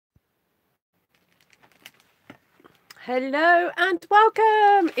Hello and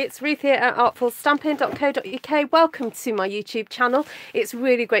welcome. It's Ruth here at artfulstampin.co.uk. Welcome to my YouTube channel. It's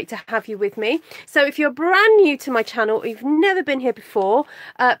really great to have you with me. So if you're brand new to my channel or you've never been here before,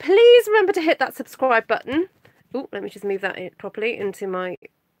 please remember to hit that subscribe button. Oh, let me just move that properly into my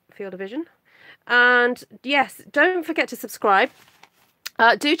field of vision. And yes, don't forget to subscribe.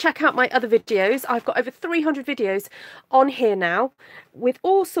 Do check out my other videos. I've got over 300 videos on here now with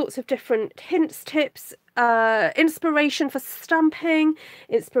all sorts of different hints, tips, inspiration for stamping,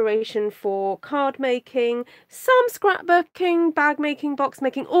 inspiration for card making, some scrapbooking, bag making, box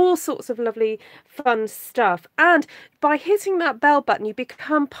making, all sorts of lovely fun stuff. And by hitting that bell button, you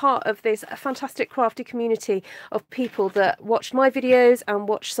become part of this fantastic crafty community of people that watch my videos and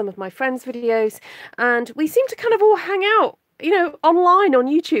watch some of my friends' videos. And we seem to kind of all hang out, you know, online on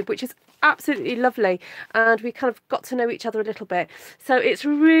YouTube, which is absolutely lovely, and we kind of got to know each other a little bit, so it's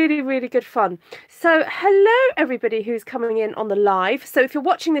really good fun. So hello everybody who's coming in on the live. So if you're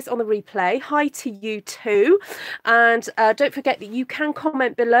watching this on the replay, hi to you too, and don't forget that you can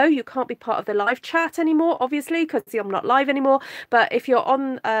comment below. You can't be part of the live chat anymore, obviously, because I'm not live anymore, but if you're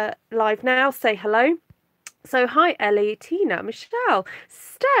on live now, say hello. So hi Ellie, Tina, Michelle,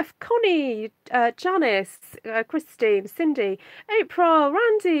 Steph, Connie, Janice, Christine, Cindy, April,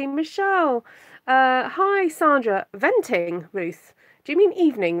 Randy, Michelle, hi Sandra, venting Ruth. Do you mean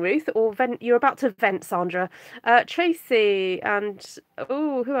evening, Ruth, or vent? You're about to vent, Sandra. Tracy, and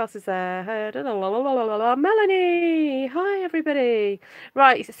oh, who else is there? Melanie. Hi everybody.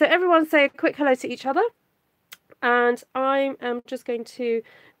 Right, so everyone say a quick hello to each other. And I am just going to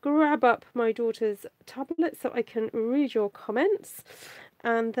grab up my daughter's tablet so I can read your comments,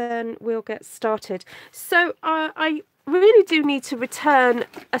 and then we'll get started. So I really do need to return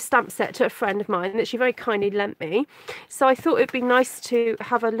a stamp set to a friend of mine that she very kindly lent me. So I thought it'd be nice to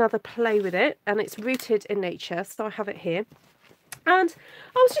have another play with it, and it's rooted in nature, so I have it here. And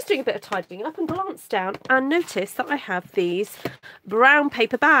I was just doing a bit of tidying up and glanced down and noticed that I have these brown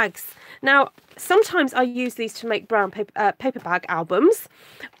paper bags. Now, sometimes I use these to make brown paper bag albums,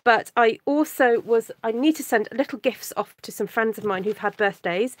 but I need to send little gifts off to some friends of mine who've had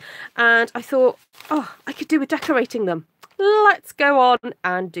birthdays, and I thought, oh, I could do with decorating them. Let's go on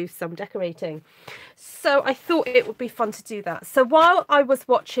and do some decorating. So I thought it would be fun to do that. So while I was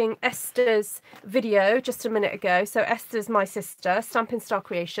watching Esther's video just a minute ago, so Esther's my sister, Stampin' Star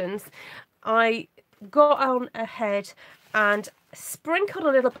Creations, I got on ahead and sprinkled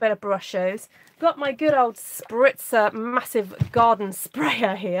a little bit of brushes, got my good old spritzer massive garden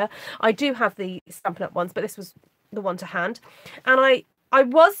sprayer here. I do have the Stampin' Up ones, but this was the one to hand. And I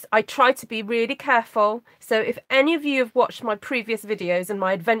tried to be really careful. So if any of you have watched my previous videos and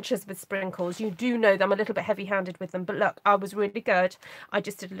my adventures with sprinkles, you do know that I'm a little bit heavy-handed with them. But look, I was really good. I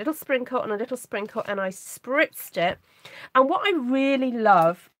just did a little sprinkle and a little sprinkle, and I spritzed it. And what I really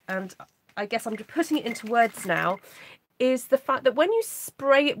love, and I guess I'm just putting it into words now, is the fact that when you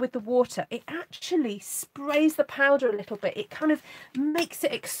spray it with the water, it actually sprays the powder a little bit. It kind of makes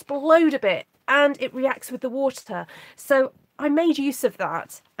it explode a bit, and it reacts with the water. So I made use of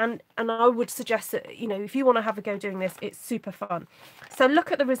that, and I would suggest that, you know, if you want to have a go doing this, it's super fun. So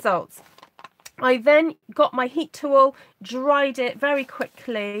look at the results. I then got my heat tool, dried it very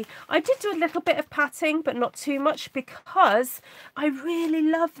quickly. I did do a little bit of patting, but not too much, because I really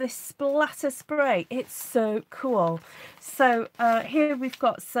love this splatter spray. It's so cool. So here we've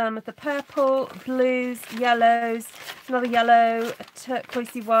got some of the purple, blues, yellows, another yellow, a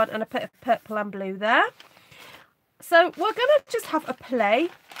turquoisey one, and a bit of purple and blue there. So we're going to just have a play,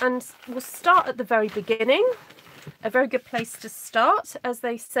 and we'll start at the very beginning. A very good place to start, as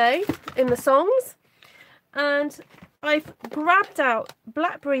they say in the songs. And I've grabbed out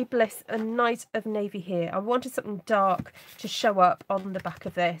Blackberry Bliss and Night of Navy here. I wanted something dark to show up on the back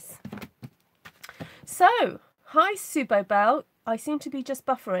of this. So, hi Subo Bell. I seem to be just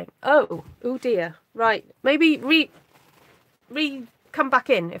buffering. Oh dear. Right. Maybe come back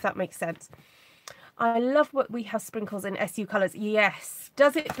in, if that makes sense. I love what we have sprinkles in SU colours. Yes.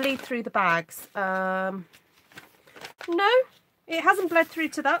 Does it bleed through the bags? No, it hasn't bled through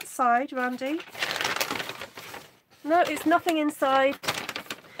to that side, Randy. No, it's nothing inside.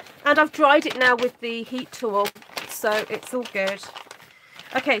 And I've dried it now with the heat tool, so it's all good.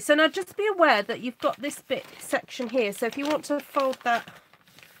 Okay, so now just be aware that you've got this bit section here. So if you want to fold that,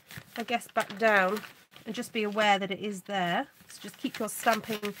 I guess, back down, and just be aware that it is there. So just keep your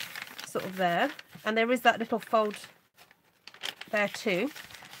stamping sort of there. And there is that little fold there too.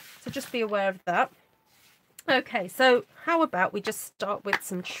 So just be aware of that. Okay, so how about we just start with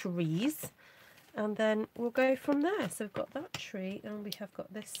some trees, and then we'll go from there. So we've got that tree, and we have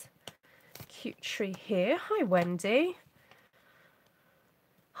got this cute tree here. Hi, Wendy.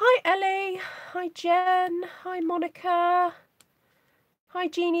 Hi, Ellie. Hi, Jen. Hi, Monica. Hi,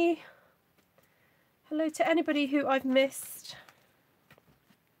 Jeannie. Hello to anybody who I've missed.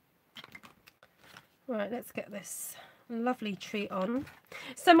 Right, let's get this lovely tree on.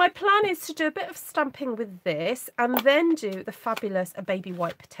 So my plan is to do a bit of stamping with this and then do the fabulous a baby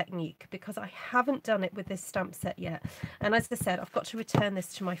wipe technique, because I haven't done it with this stamp set yet. And as I said, I've got to return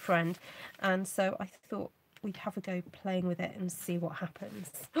this to my friend. And so I thought we'd have a go playing with it and see what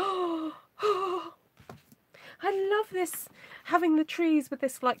happens. Oh, I love this, having the trees with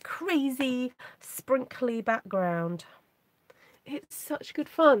this like crazy sprinkly background. It's such good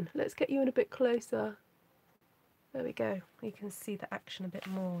fun. Let's get you in a bit closer. There we go. You can see the action a bit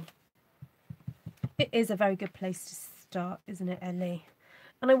more. It is a very good place to start, isn't it, Ellie?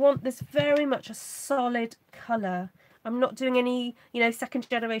 And I want this very much a solid colour. I'm not doing any, you know, second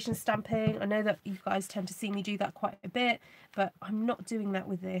generation stamping. I know that you guys tend to see me do that quite a bit, but I'm not doing that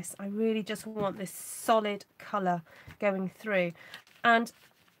with this. I really just want this solid colour going through. And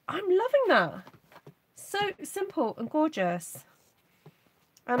I'm loving that. So simple and gorgeous.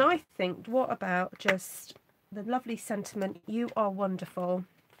 And I think, what about just the lovely sentiment, "You are wonderful,"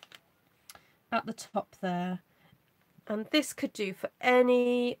 at the top there. And this could do for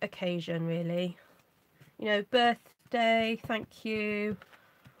any occasion, really. You know, birthday, thank you,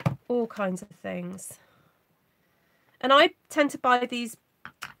 all kinds of things. And I tend to buy these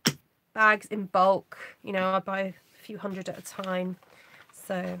bags in bulk. You know, I buy a few hundred at a time.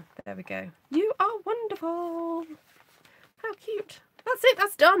 So there we go. You are wonderful. How cute. That's it,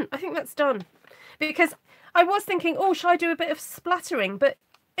 that's done. I think that's done. Because I was thinking, oh, shall I do a bit of splattering? But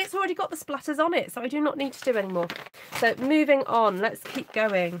it's already got the splatters on it, so I do not need to do any more. So moving on, let's keep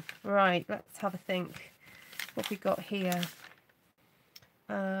going. Right, let's have a think. What we got here?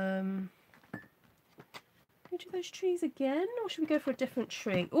 Can we do those trees again, or should we go for a different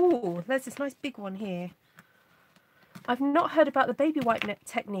tree? Oh, there's this nice big one here. I've not heard about the baby wipe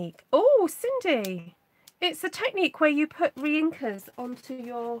technique. Oh, Cindy, it's a technique where you put re-inkers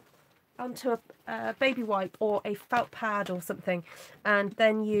onto a baby wipe or a felt pad or something, and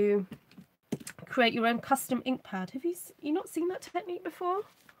then you create your own custom ink pad. Have you not seen that technique before?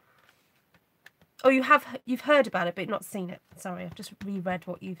 Oh, you've heard about it but not seen it. Sorry, I've just reread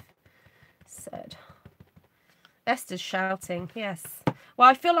what you've said. Esther's shouting. Yes. Well,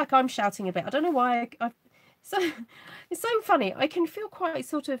 I feel like I'm shouting a bit. I don't know why. So it's so funny. I can feel quite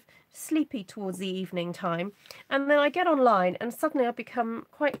sort of sleepy towards the evening time, and then I get online and suddenly I become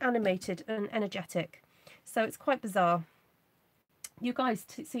quite animated and energetic. So it's quite bizarre. You guys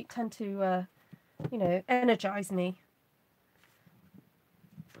tend to, you know, energize me.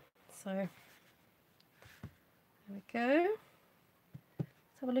 So there we go.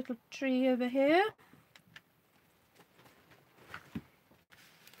 Let's have a little tree over here.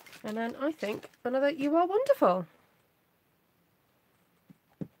 And then I think another "You are wonderful."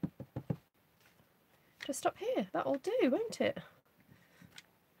 Just stop here. That'll do, won't it?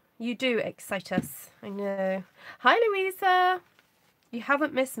 You do excite us. I know. Hi, Louisa. You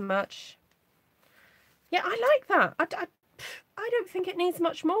haven't missed much. Yeah, I like that. I don't think it needs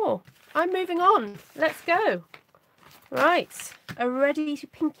much more. I'm moving on. Let's go. Right. A ready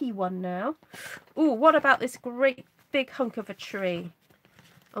pinky one now. Ooh, what about this great big hunk of a tree?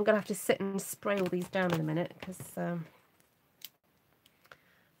 I'm going to have to sit and spray all these down in a minute, because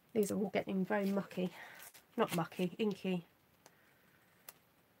these are all getting very mucky. Not mucky, inky.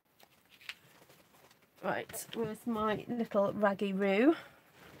 Right, where's my little raggy roo?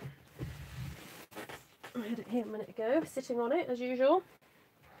 I had it here a minute ago, sitting on it as usual.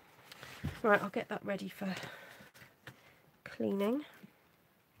 Right, I'll get that ready for cleaning.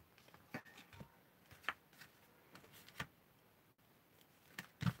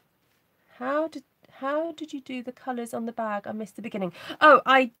 How did you do the colours on the bag? I missed the beginning. Oh,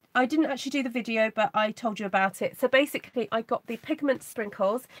 I didn't actually do the video, but I told you about it. So basically I got the pigment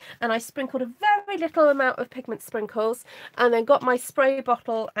sprinkles and I sprinkled a very little amount of pigment sprinkles and then got my spray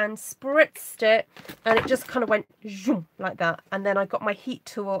bottle and spritzed it, and it just kind of went zoom like that. And then I got my heat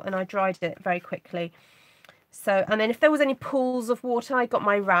tool and I dried it very quickly. So, and then if there was any pools of water, I got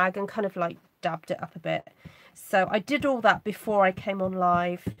my rag and kind of like dabbed it up a bit. So I did all that before I came on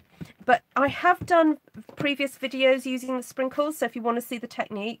live. But I have done previous videos using the sprinkles, so if you want to see the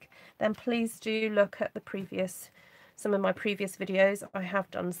technique, then please do look at some of my previous videos. I have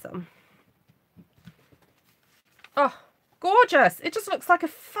done some. Oh, gorgeous! It just looks like a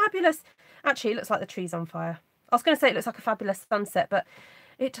fabulous... Actually, it looks like the tree's on fire. I was going to say it looks like a fabulous sunset, but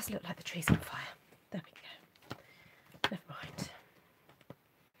it does look like the tree's on fire. There we go. Never mind.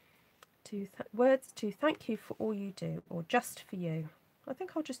 Words to thank you for all you do, or just for you. I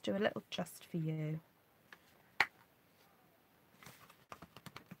think I'll just do a little just for you,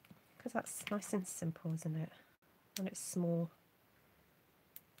 because that's nice and simple, isn't it? And it's small.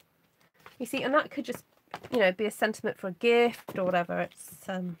 You see, and that could just, you know, be a sentiment for a gift or whatever. It's,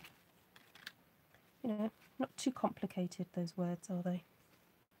 you know, not too complicated, those words, are they?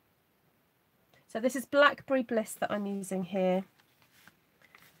 So this is Blackberry Bliss that I'm using here.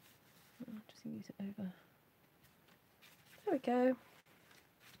 I'll just use it over. There we go.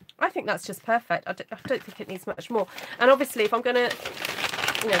 I think that's just perfect. I don't think it needs much more. And obviously, if I'm going to,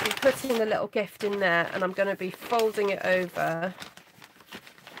 you know, be putting the little gift in there, and I'm going to be folding it over,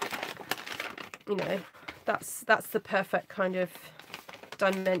 you know, that's the perfect kind of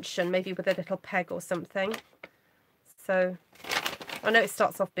dimension, maybe with a little peg or something. So I know it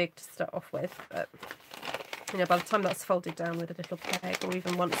starts off big to start off with, but you know, by the time that's folded down with a little peg, or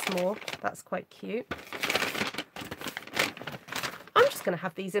even once more, that's quite cute. I'm just going to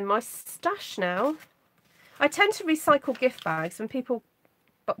have these in my stash now. I tend to recycle gift bags. When people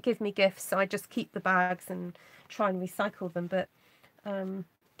give me gifts, I just keep the bags and try and recycle them. But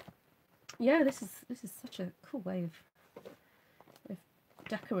yeah, this is such a cool way of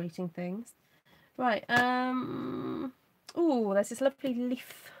decorating things. Right. Oh, there's this lovely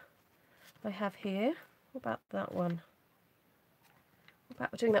leaf I have here. What about that one? What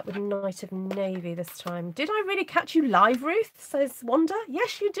about doing that with Night of Navy this time? Did I really catch you live, Ruth? Says Wanda.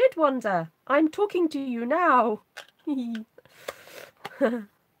 Yes, you did, Wanda. I'm talking to you now. Hi,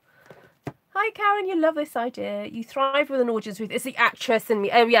 Karen. You love this idea. You thrive with an audience, Ruth. It's the actress in me.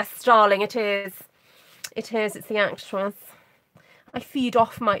 Oh, yes, darling, it is. It is. It's the actress. I feed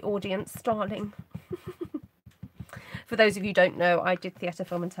off my audience, darling. For those of you who don't know, I did theatre,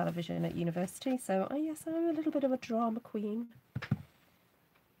 film and television at university. So, yes, I'm a little bit of a drama queen.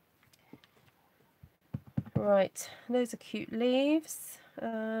 Right, those are cute leaves.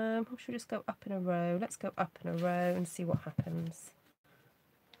 Should we just go up in a row? Let's go up in a row and see what happens.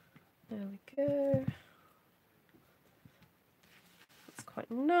 There we go. That's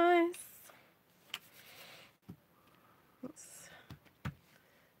quite nice. Let's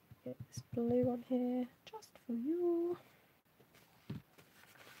get this blue on here just for you.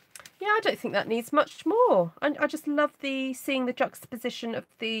 Yeah, I don't think that needs much more. I just love seeing the juxtaposition of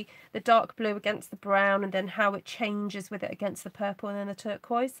the dark blue against the brown, and then how it changes with it against the purple and then the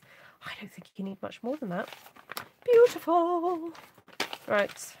turquoise. I don't think you need much more than that. Beautiful.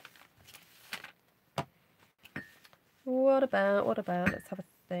 Right. What about, let's have a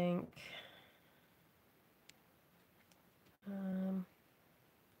think.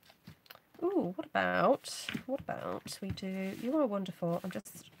 Ooh, what about we do You Are Wonderful. I'm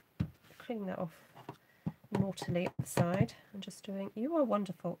just cleaning that off naughtily at the side. I'm just doing You Are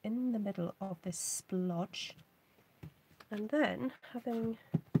Wonderful in the middle of this splodge, and then having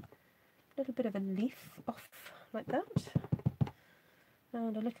a little bit of a leaf off like that,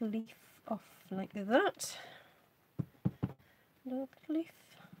 and a little leaf off like that, and a little leaf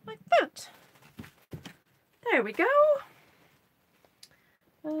like that. There we go.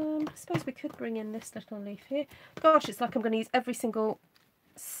 I suppose we could bring in this little leaf here. Gosh, it's like I'm going to use every single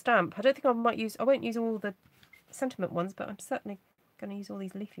stamp. I don't think I won't use all the sentiment ones, but I'm certainly going to use all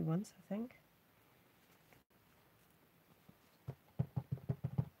these leafy ones, I think.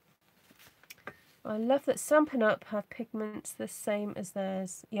 I love that Stampin' Up have pigments the same as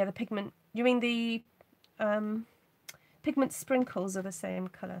theirs. Yeah, the pigment, you mean the pigment sprinkles are the same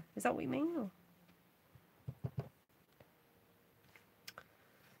colour. Is that what you mean? Or?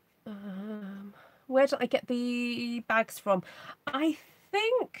 Where did I get the bags from? I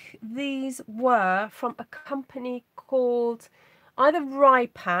think these were from a company called either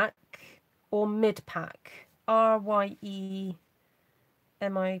Rypack or Midpack. Ryepac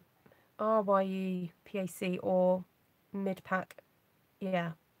or Midpack.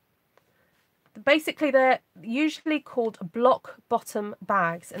 Yeah. Basically, they're usually called block bottom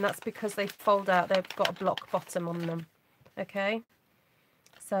bags, and that's because they fold out. They've got a block bottom on them. Okay.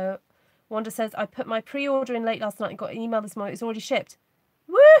 So Wanda says, I put my pre-order in late last night and got an email this morning. It's already shipped.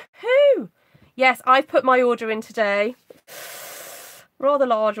 Woohoo! Yes, I've put my order in today. Rather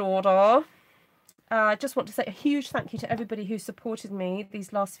large order. I just want to say a huge thank you to everybody who supported me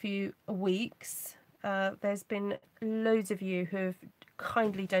these last few weeks. There's been loads of you who've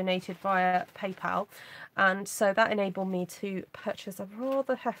kindly donated via PayPal, and so that enabled me to purchase a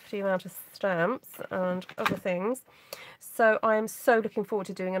rather hefty amount of stamps and other things. So I am so looking forward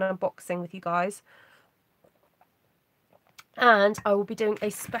to doing an unboxing with you guys, and I will be doing a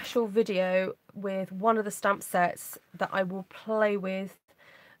special video with one of the stamp sets that I will play with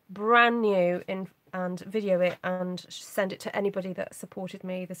brand new and video it and send it to anybody that supported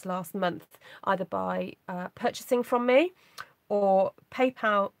me this last month, either by purchasing from me or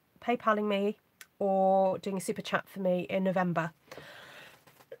PayPaling me or doing a super chat for me in November.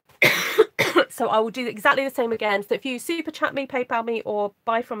 So I will do exactly the same again. So if you super chat me, PayPal me, or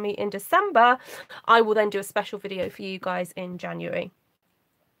buy from me in December, I will then do a special video for you guys in January.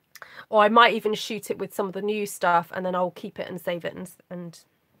 Or I might even shoot it with some of the new stuff, and then I'll keep it and save it and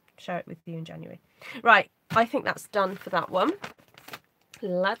share it with you in January. Right, I think that's done for that one.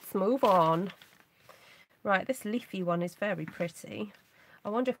 Let's move on. Right, this leafy one is very pretty. I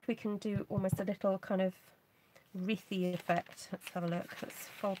wonder if we can do almost a little kind of wreathy effect. Let's have a look. Let's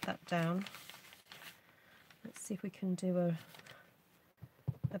fold that down. Let's see if we can do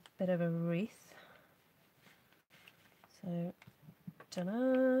a bit of a wreath. So,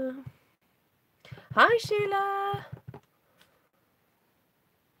 ta-da! Hi Sheila!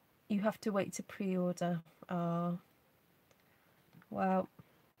 You have to wait to pre-order. Well,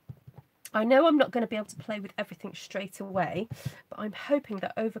 I know I'm not going to be able to play with everything straight away, but I'm hoping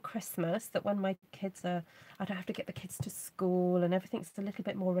that over Christmas, that when my kids are, I don't have to get the kids to school and everything's a little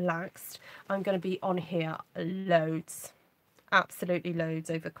bit more relaxed, I'm going to be on here loads, absolutely loads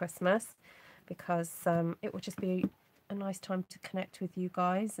over Christmas, because it will just be a nice time to connect with you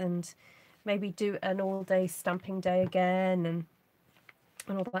guys and maybe do an all-day stamping day again and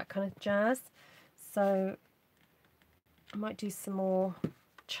all that kind of jazz. So I might do some more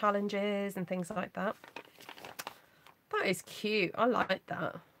challenges and things like that. That is cute. I like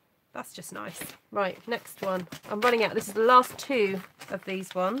that. That's just nice. Right, next one. I'm running out. This is the last two of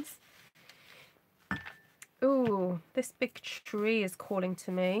these ones. Ooh, this big tree is calling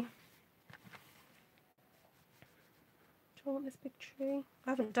to me. Do I want this big tree?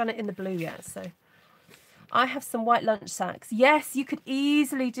 I haven't done it in the blue yet, so I have some white lunch sacks. Yes, you could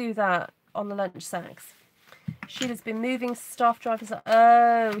easily do that on the lunch sacks. Sheila's been moving, staff drivers.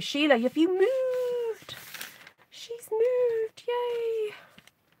 Oh, Sheila, have you moved? She's moved, yay.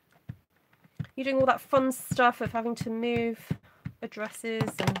 You're doing all that fun stuff of having to move addresses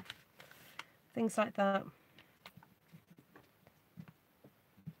and things like that.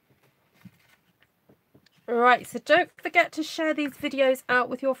 Right, so don't forget to share these videos out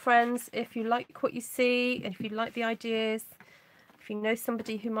with your friends if you like what you see, and if you like the ideas, if you know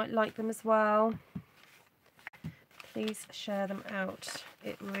somebody who might like them as well. Please share them out.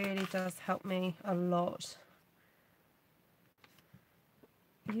 It really does help me a lot.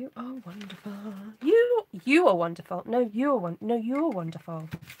 You are wonderful. You are wonderful. No, you're wonderful.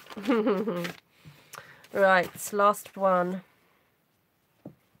 Right, last one.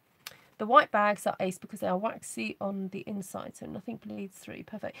 The white bags are ace because they are waxy on the inside, so nothing bleeds through.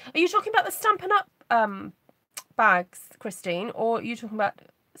 Perfect. Are you talking about the Stampin' Up bags, Christine, or are you talking about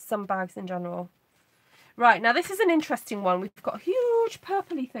some bags in general? Right, now this is an interesting one. We've got a huge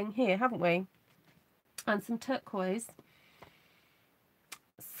purpley thing here, haven't we? And some turquoise.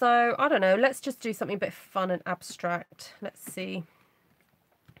 So, I don't know, let's just do something a bit fun and abstract. Let's see.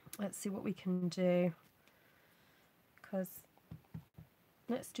 Let's see what we can do. Because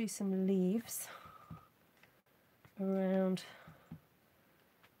let's do some leaves around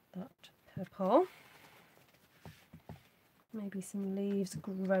that purple. Maybe some leaves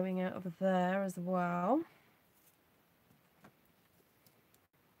growing out of there as well.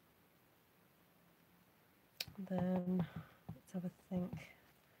 Then let's have a think.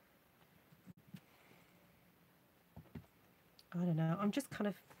 I don't know. I'm just kind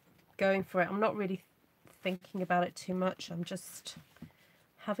of going for it. I'm not really thinking about it too much. I'm just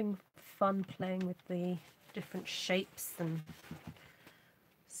having fun playing with the different shapes and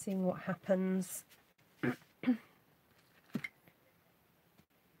seeing what happens.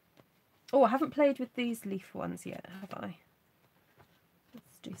 Oh, I haven't played with these leaf ones yet, have I?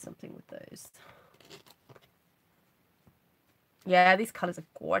 Let's do something with those. Yeah, these colours are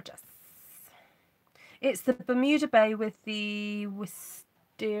gorgeous. It's the Bermuda Bay with the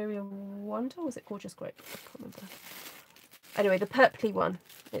Wisteria Wonder. Was it Gorgeous Grape? I can't remember. Anyway, the purpley one.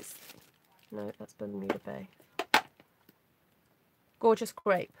 No, that's Bermuda Bay. Gorgeous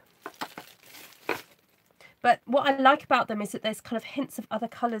Grape. But what I like about them is that there's kind of hints of other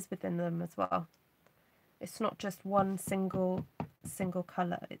colours within them as well. It's not just one single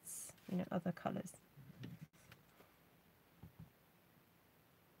colour. It's, you know, other colours.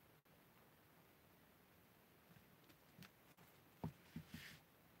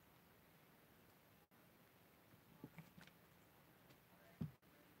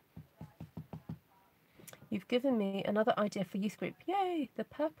 You've given me another idea for youth group. Yay! The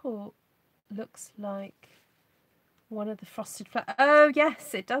purple looks like One of the frosted flowers. Oh,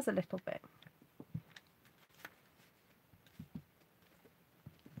 yes, it does a little bit.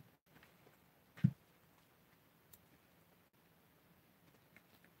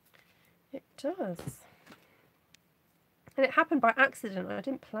 It does. And it happened by accident. I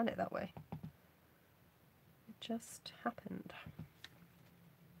didn't plan it that way. It just happened.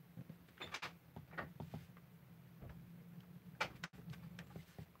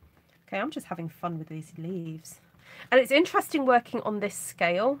 Okay, I'm just having fun with these leaves. And it's interesting working on this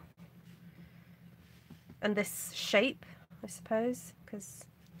scale and this shape, I suppose, because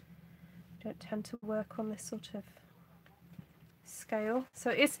I don't tend to work on this sort of scale.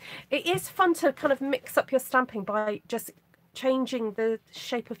 So it is fun to kind of mix up your stamping by just changing the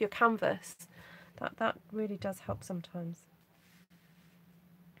shape of your canvas. That really does help sometimes.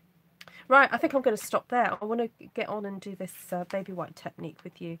 Right, I think I'm going to stop there. I want to get on and do this baby white technique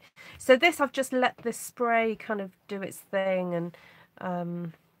with you. So this, I've just let the spray kind of do its thing,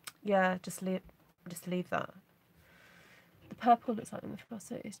 and yeah, just leave that. The purple looks like in the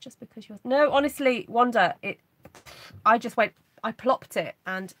frosted. It's just because you're... No, honestly, Wanda, I just went, I plopped it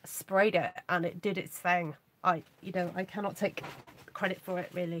and sprayed it, and it did its thing. I cannot take credit for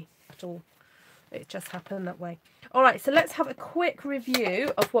it really at all. It just happened that way. All right, so let's have a quick review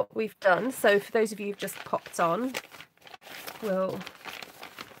of what we've done. So for those of you who've just popped on, we'll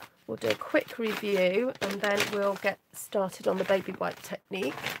do a quick review and then we'll get started on the baby white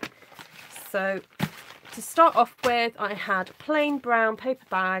technique. So to start off with, I had plain brown paper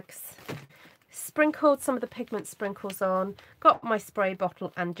bags, sprinkled some of the pigment sprinkles on, got my spray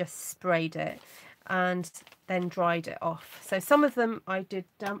bottle and just sprayed it and then dried it off. So some of them I did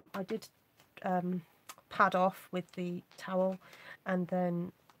pad off with the towel and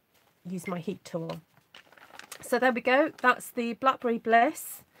then use my heat tool. So there we go, that's the Blackberry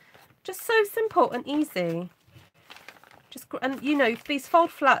Bliss. Just so simple and easy. And you know, these fold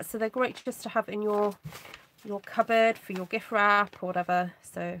flat, so they're great just to have in your cupboard for your gift wrap or whatever.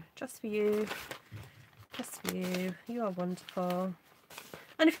 So just for you, you are wonderful.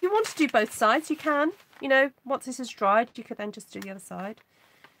 And if you want to do both sides, you can. You know, once this is dried, you could then just do the other side.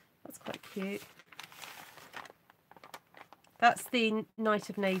 That's quite cute. That's the Night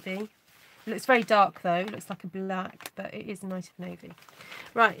of Navy. It looks very dark though. It looks like a black, but it is Night of Navy.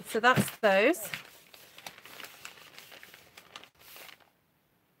 Right, so that's those.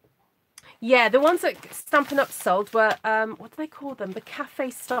 Yeah, the ones that Stampin' Up sold were, what do they call them? The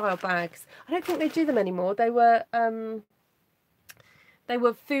cafe style bags. I don't think they do them anymore. They were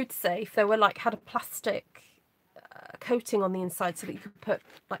food safe. They were like, had a plastic coating on the inside so that you could put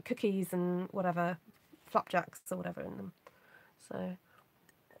like cookies and whatever, flapjacks or whatever in them. So,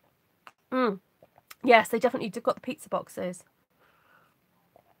 yes, they definitely got the pizza boxes.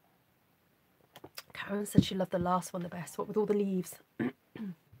 Karen said she loved the last one the best, what with all the leaves. That's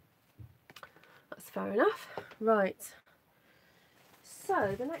fair enough. Right.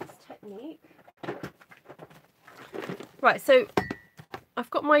 So the next technique. Right, so I've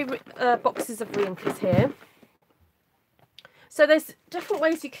got my boxes of reinkers here. So there's different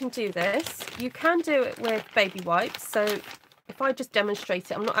ways you can do this. You can do it with baby wipes. So if I just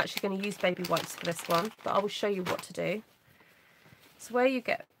demonstrate it, I'm not actually going to use baby wipes for this one, but I will show you what to do. So where you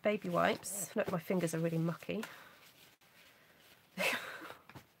get baby wipes, look, my fingers are really mucky.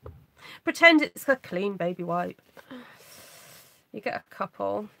 Pretend it's a clean baby wipe. You get a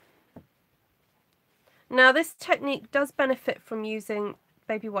couple. Now this technique does benefit from using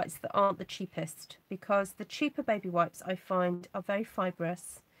baby wipes that aren't the cheapest, because the cheaper baby wipes I find are very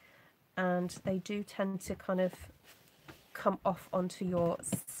fibrous and they do tend to kind of come off onto your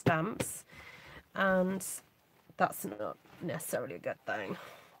stamps, and that's not necessarily a good thing.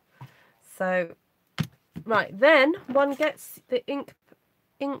 So right, then one gets the ink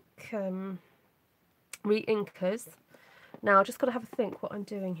re-inkers. Now I've just got to have a think what I'm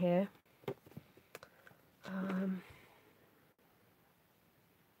doing here. I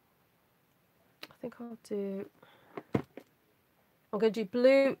think I'm going to do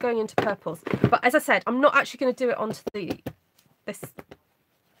blue going into purples, but as I said, I'm not actually going to do it onto this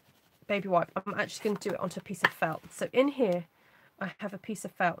baby wipe. I'm actually going to do it onto a piece of felt. So in here I have a piece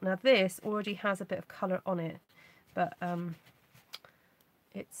of felt. Now this already has a bit of colour on it, but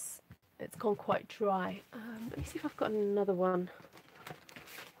it's gone quite dry. Let me see if I've got another one.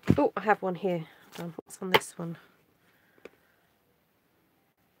 Oh, I have one here. What's on this one?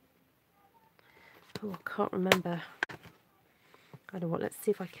 Oh, I can't remember. I don't know what. Let's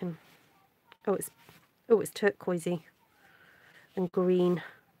see if I can. Oh, it's turquoisey and green.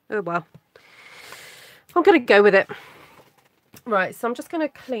 Oh well, I'm going to go with it. Right, so I'm just going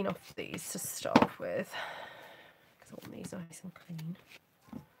to clean off these to start off with, because sort these nice and clean.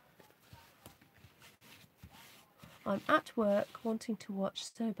 I'm at work wanting to watch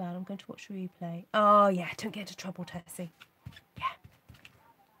so bad. I'm going to watch the replay. Oh yeah, don't get into trouble, Tessie. Yeah.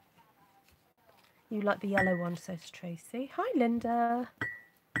 You like the yellow one, says Tracy. Hi, Linda.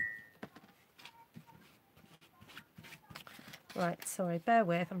 Right, sorry, bear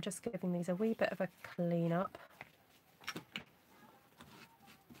with. I'm just giving these a wee bit of a clean up.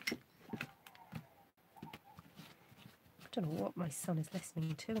 I don't know what my son is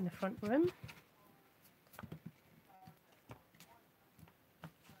listening to in the front room.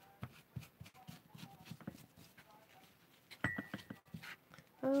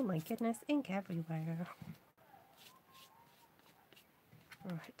 Oh my goodness, ink everywhere.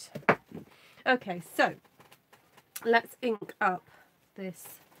 Right. Okay, so let's ink up this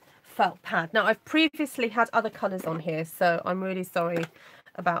felt pad. Now, I've previously had other colours on here, so I'm really sorry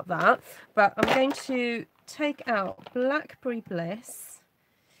about that. But I'm going to take out Blackberry Bliss.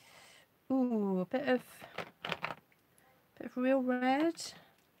 Ooh, a bit of real red.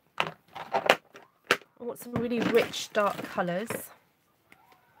 I want some really rich, dark colours.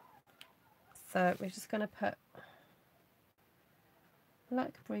 So we're just going to put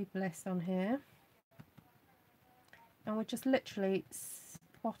Blackberry Bliss on here. And we're just literally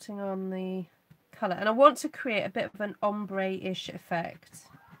spotting on the colour. And I want to create a bit of an ombre-ish effect.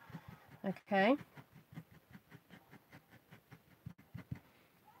 Okay.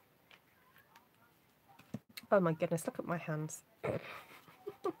 Oh my goodness, look at my hands.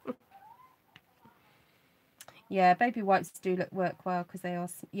 Yeah, baby whites do work well because they are,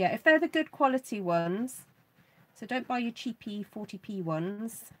 yeah, if they're the good quality ones. So don't buy your cheapy 40p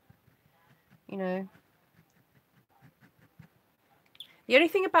ones, you know. The only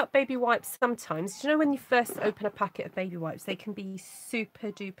thing about baby wipes sometimes, you know, when you first open a packet of baby wipes, they can be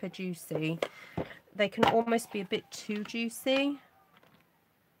super duper juicy. They can almost be a bit too juicy.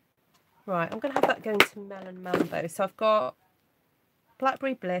 Right, I'm going to have that going to Melon Mambo. So I've got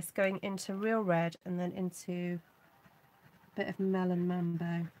Blackberry Bliss going into Real Red and then into a bit of Melon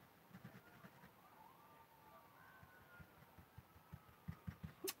Mambo.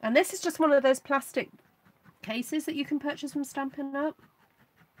 And this is just one of those plastic cases that you can purchase from Stampin' Up.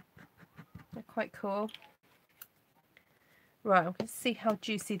 They're quite cool. Right, I'm going to see how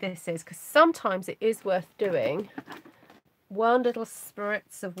juicy this is, because sometimes it is worth doing one little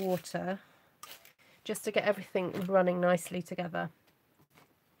spritz of water just to get everything running nicely together.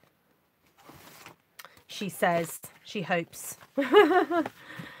 She says, she hopes. It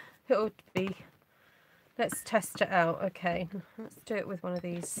would be. Let's test it out. Okay, let's do it with one of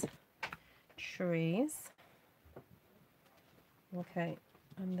these trees. Okay,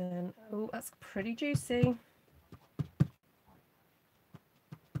 and then, oh, that's pretty juicy.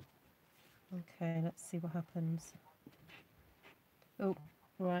 Okay, let's see what happens. Oh,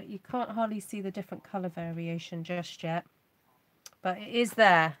 right, you can't hardly see the different colour variation just yet. But it is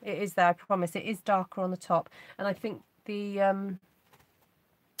there. It is there, I promise. It is darker on the top. And I think the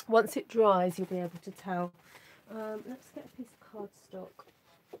once it dries, you'll be able to tell. Let's get a piece of cardstock.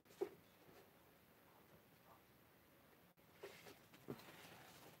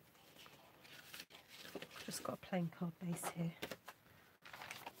 Just got a plain card base here.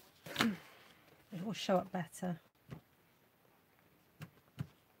 It will show up better.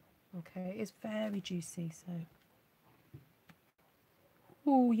 Okay, it is very juicy, so.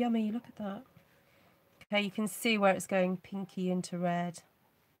 Oh, yummy, look at that. Okay, you can see where it's going pinky into red.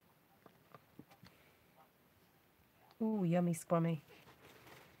 Oh, yummy scrummy.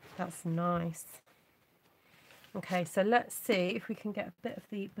 That's nice. Okay, so let's see if we can get a bit of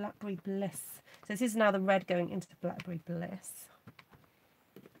the Blackberry Bliss. So this is now the red going into the Blackberry Bliss.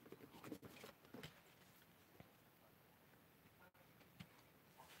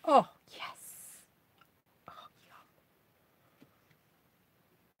 Oh, yes. Oh, yum.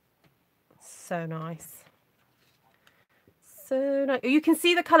 So nice. So nice. You can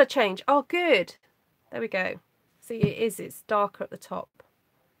see the colour change. Oh, good. There we go. See, it's darker at the top.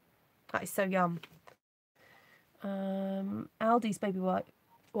 That is so yum. Aldi's baby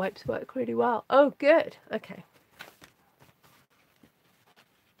wipes work really well. Oh, good. Okay.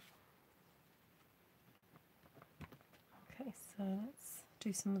 Okay, so let's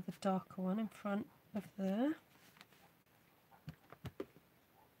do some of the darker one in front of there.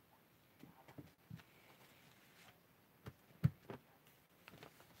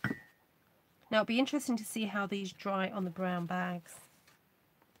 Now it'll be interesting to see how these dry on the brown bags.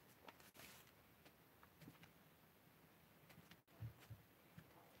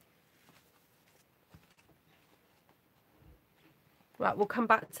 Right, we'll come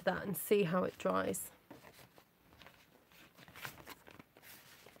back to that and see how it dries.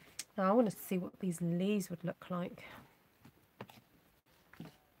 Now I want to see what these leaves would look like.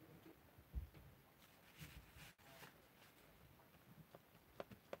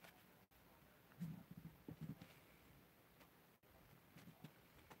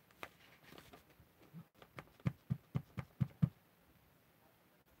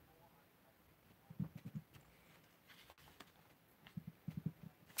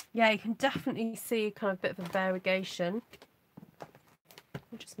 Yeah, you can definitely see kind of a bit of a variegation.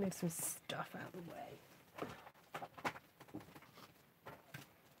 I'll just move some stuff out of the way.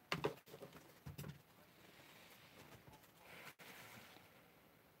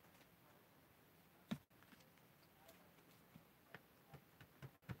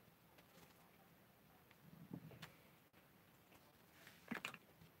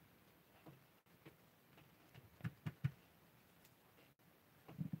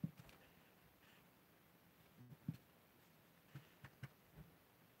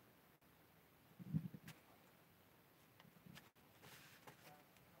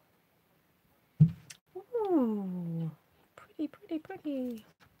 Ooh, pretty, pretty, pretty.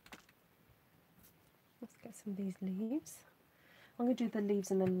 Let's get some of these leaves. I'm going to do the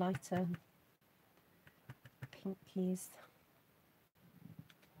leaves in the lighter pinkies.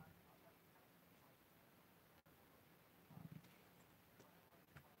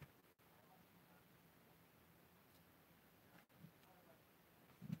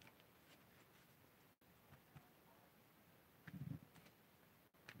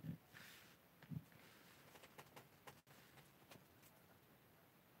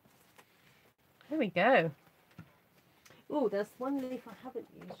 There we go. Oh, there's one leaf I haven't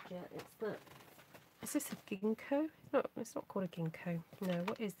used yet. It's that. Is this a ginkgo? No, it's not called a ginkgo. No,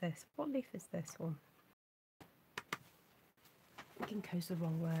 what is this? What leaf is this one? Ginkgo's the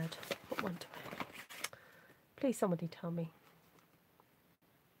wrong word. What one do I? Please, somebody tell me.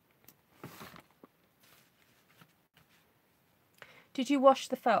 Did you wash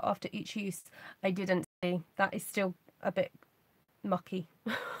the felt after each use? I didn't see. That is still a bit mucky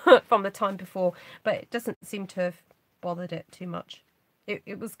from the time before, but it doesn't seem to have bothered it too much.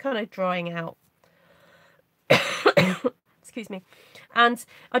 It was kind of drying out. Excuse me. And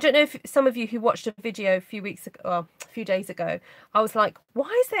I don't know if some of you who watched a video a few weeks ago, well, a few days ago, I was like, why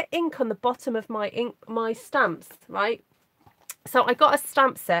is there ink on the bottom of my stamps, right? So I got a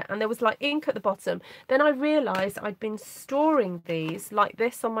stamp set and there was like ink at the bottom. Then I realised I'd been storing these like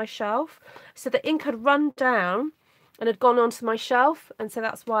this on my shelf. So the ink had run down and had gone onto my shelf. And so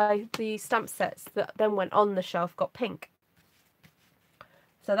that's why the stamp sets that then went on the shelf got pink.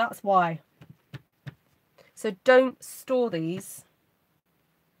 So that's why. So don't store these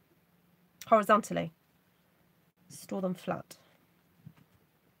horizontally. Store them flat.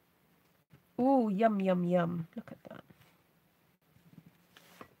 Ooh, yum, yum, yum. Look at that.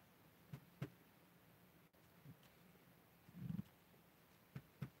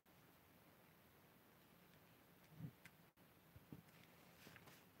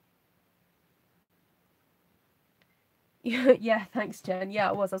 Yeah, thanks, Jen. Yeah,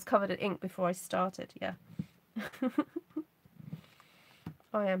 I was covered in ink before I started. Yeah.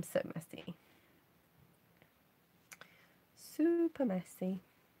 I am so messy. Super messy.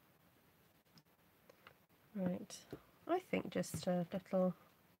 Right. I think just a little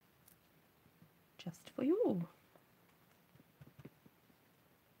just for you.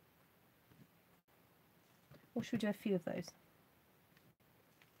 Or should we do a few of those?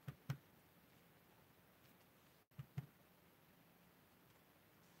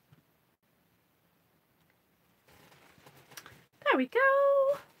 There we go.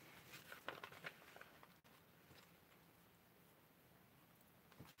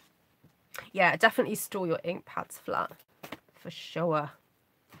 Yeah, definitely store your ink pads flat. For sure.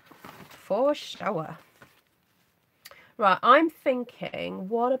 For sure. Right, I'm thinking,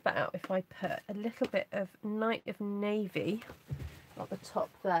 what about if I put a little bit of Night of Navy at the top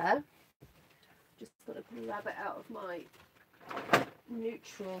there? Just got to grab it out of my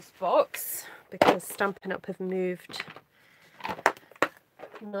neutrals box because Stampin' Up have moved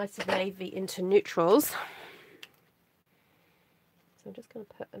Night of Navy into neutrals. So I'm just going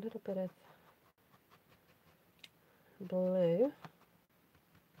to put a little bit of blue.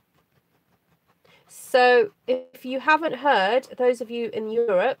 So if you haven't heard, those of you in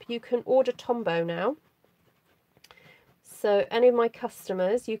Europe, you can order Tombow now. So any of my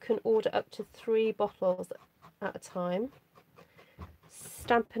customers, you can order up to 3 bottles at a time.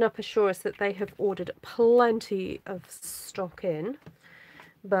 Stampin' Up assure us that they have ordered plenty of stock in,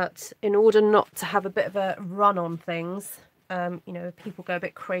 but in order not to have a bit of a run on things, you know, people go a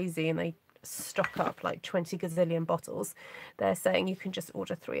bit crazy and they stock up like 20 gazillion bottles. They're saying you can just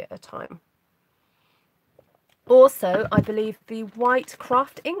order 3 at a time. Also, I believe the white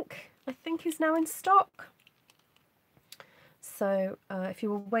craft ink, I think, is now in stock. So if you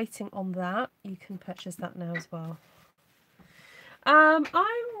were waiting on that, you can purchase that now as well. I'm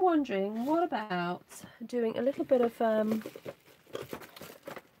wondering, what about doing a little bit of a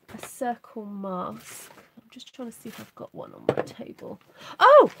circle mask? I'm just trying to see if I've got one on my table.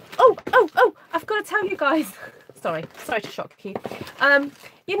 Oh! I've got to tell you guys. Sorry to shock you.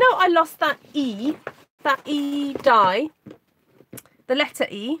 You know, I lost that E die, the letter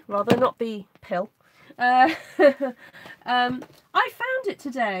E, rather, not the pill. I found it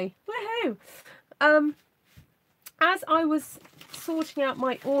today. Woohoo! As I was sorting out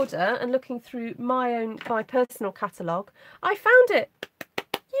my order and looking through my personal catalogue, I found it.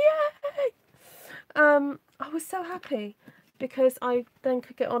 Yay! I was so happy because I then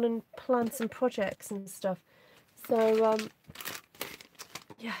could get on and plan some projects and stuff. So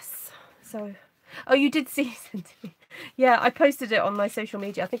yes. So oh, you did see it. Yeah, I posted it on my social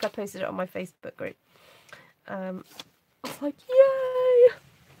media. I think I posted it on my Facebook group. I was like, yay!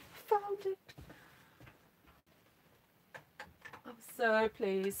 Found it. I'm so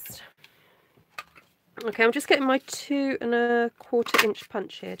pleased. Okay, I'm just getting my 2 1/4 inch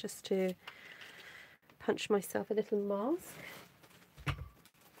punch here just to punch myself a little mask.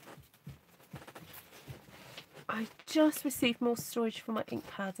 I just received more storage for my ink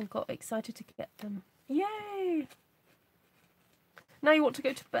pads and got excited to get them. Yay! Now you want to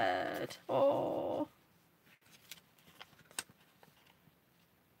go to bed. Oh,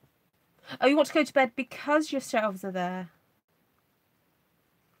 you want to go to bed because your shelves are there.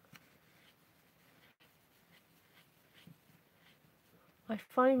 I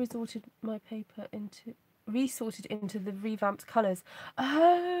finally resorted my paper resorted into the revamped colours.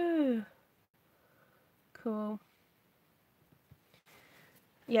 Oh, cool.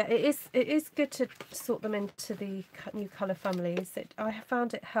 Yeah, it is good to sort them into the new colour families. I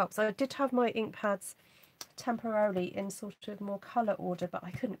found it helps. I did have my ink pads temporarily in sort of more colour order, but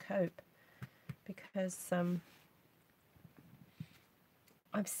I couldn't cope because I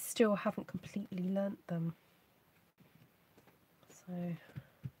still haven't completely learnt them. So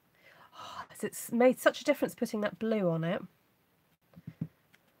it's made such a difference putting that blue on it.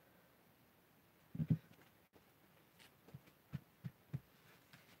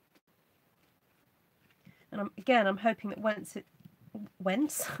 And I'm hoping that once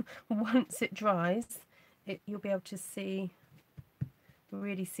it dries, you'll be able to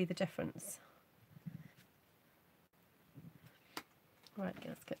really see the difference. Right,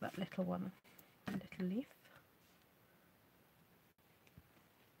 let's get that little one, a little leaf.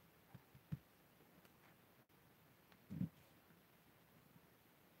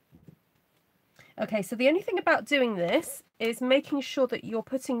 Okay, so the only thing about doing this is making sure that you're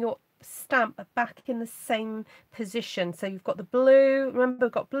putting your stamp back in the same position. So you've got the blue, remember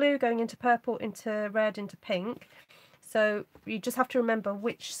we've got blue going into purple, into red, into pink. So you just have to remember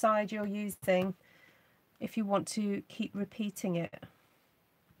which side you're using if you want to keep repeating it.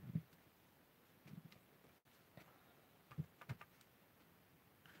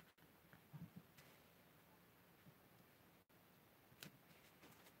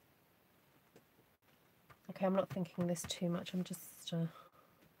 Okay, I'm not thinking this too much. I'm just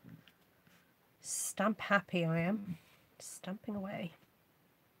stamp happy. I am stamping away.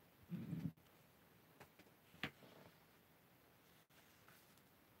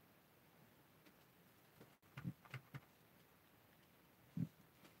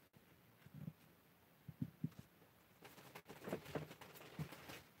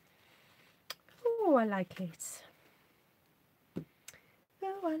 Oh, I like it.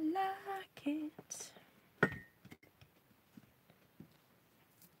 Oh, I like it.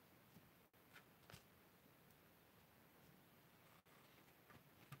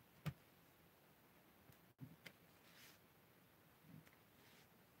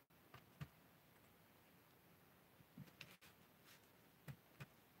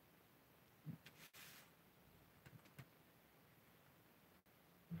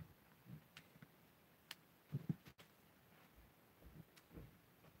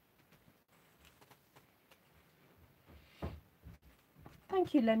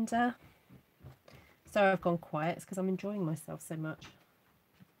 Thank you, Linda. Sorry I've gone quiet. It's because I'm enjoying myself so much.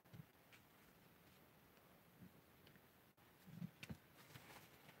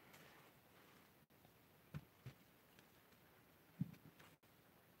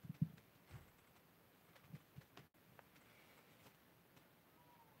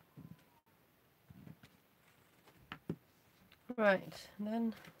 Right, and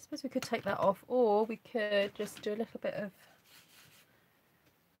then I suppose we could take that off, or we could just do a little bit of,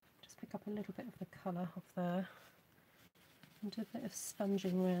 just pick up a little bit of the colour off there and do a bit of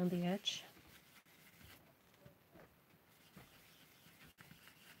sponging around the edge.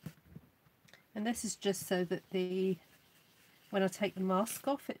 And this is just so that when I take the mask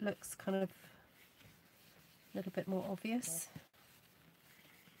off, it looks kind of a little bit more obvious.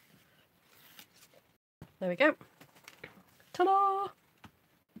 There we go. Ta-da!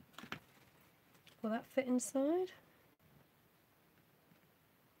 Will that fit inside?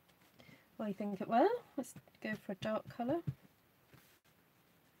 Well, you think it will? Let's go for a dark colour.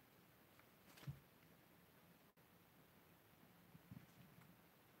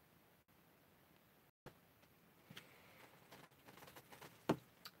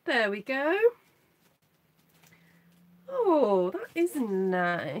 There we go. Oh, that is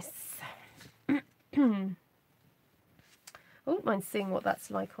nice. I wouldn't mind seeing what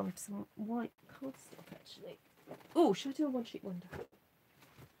that's like on some white cardstock, actually. Oh, should I do a one-sheet wonder?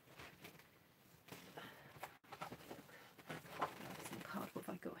 Some card, what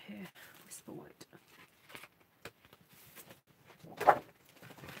have I got here? Whisper white.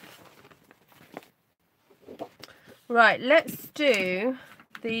 Right, let's do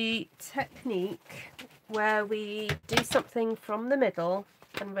the technique where we do something from the middle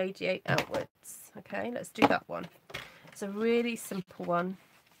and radiate outwards. Okay, let's do that one. It's a really simple one.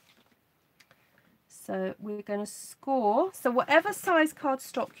 So we're going to score. So whatever size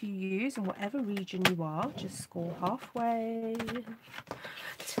cardstock you use and whatever region you are, just score halfway.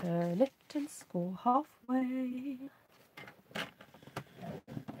 Turn it and score halfway.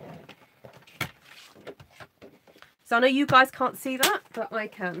 So I know you guys can't see that, but I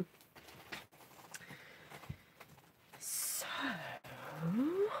can. So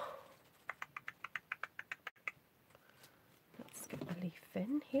let's get the leaf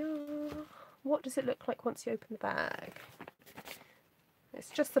in here. What does it look like once you open the bag? It's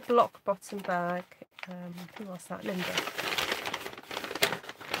just a block bottom bag. Who was that? Linda.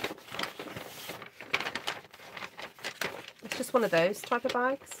 It's just one of those type of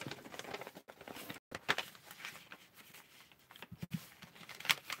bags.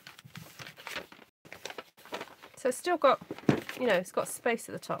 So it's still got, you know, it's got space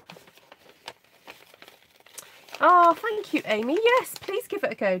at the top. Oh, thank you, Amy. Yes, please give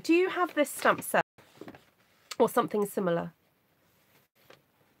it a go. Do you have this stamp set or something similar?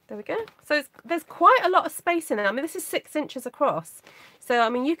 There we go. So there's quite a lot of space in there. I mean, this is 6 inches across. So, I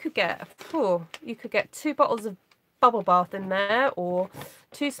mean, you could get 2 bottles of bubble bath in there, or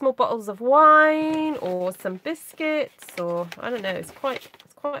 2 small bottles of wine, or some biscuits, or I don't know. It's quite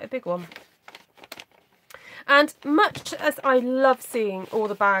a big one. And much as I love seeing all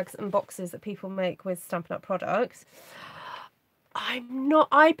the bags and boxes that people make with Stampin' Up products,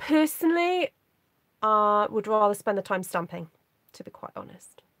 I personally would rather spend the time stamping, to be quite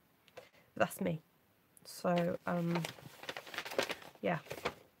honest. That's me. So, yeah.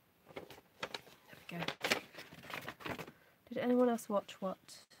 There we go. Did anyone else watch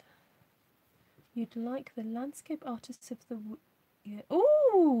what? You'd like the landscape artists of the... Yeah.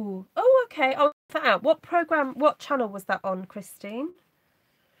 Ooh! Oh, okay. I'll put that out. What program, what channel was that on, Christine?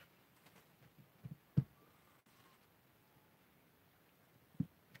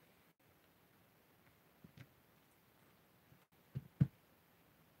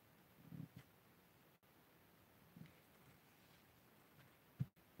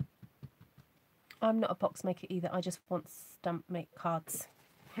 I'm not a box maker either. I just want stamp make cards.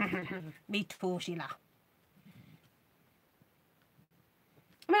 Me too, Sheila.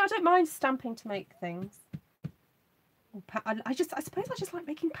 I mean, I don't mind stamping to make things. I suppose I just like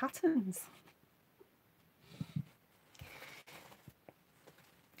making patterns.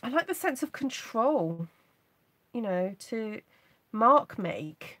 I like the sense of control, you know, to mark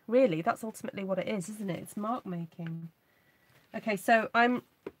make. Really, that's ultimately what it is, isn't it? It's mark making. Okay, so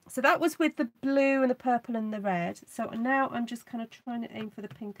that was with the blue and the purple and the red. So now I'm just kind of trying to aim for the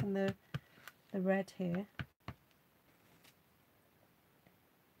pink and the red here.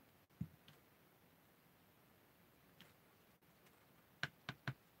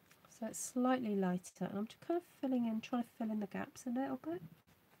 So it's slightly lighter, and I'm just kind of trying to fill in the gaps a little bit.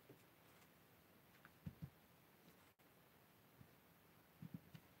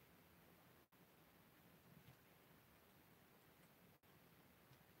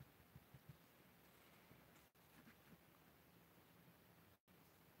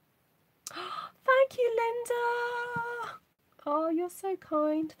 Thank you, Linda. Oh, you're so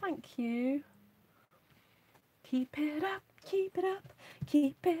kind. Thank you. Keep it up, keep it up,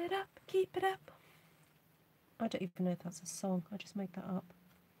 keep it up, keep it up. I don't even know if that's a song. I just made that up.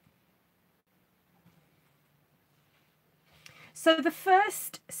 So the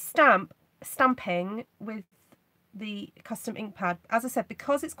first stamping with the custom ink pad, as I said,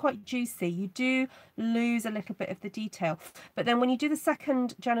 because it's quite juicy, you do lose a little bit of the detail. But then when you do the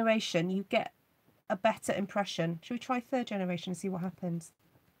second generation, you get a better impression. Should we try third generation and see what happens?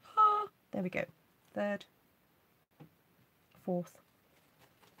 Ah, there we go. Third, fourth,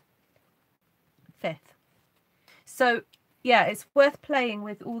 fifth. So yeah, it's worth playing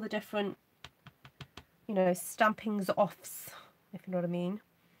with all the different, you know, stampings offs, if you know what I mean.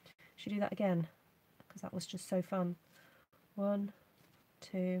 Should we do that again? Because that was just so fun. 1,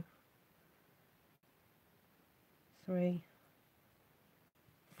 2, 3,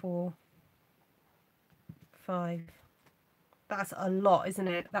 4, 5. That's a lot, isn't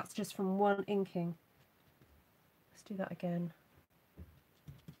it? That's just from one inking. Let's do that again.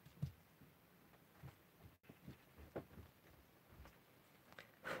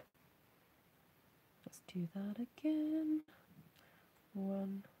 Let's do that again.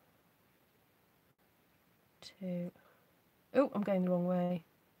 1, 2. Oh, I'm going the wrong way.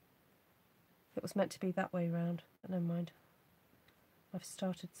 It was meant to be that way round, but never mind. I've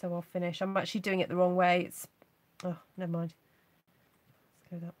started, so I'll finish. I'm actually doing it the wrong way. It's, oh, never mind.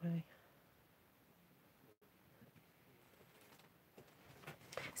 Let's go that way.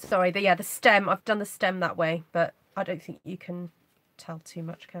 Sorry, the stem. I've done the stem that way, but I don't think you can tell too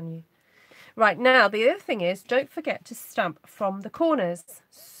much, can you? Right, now the other thing is, don't forget to stamp from the corners.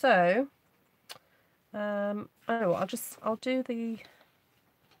 So, oh, I'll do the.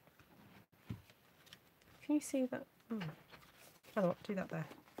 Can you see that? I don't do that there.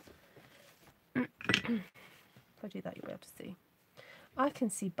 If I do that, you'll be able to see. I can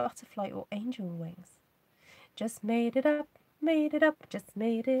see butterfly or angel wings. Just made it up, just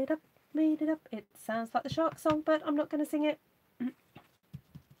made it up, made it up. It sounds like the shark song, but I'm not going to sing it.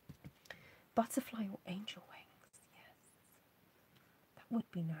 Butterfly or angel wings, yes. That would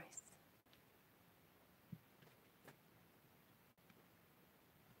be nice.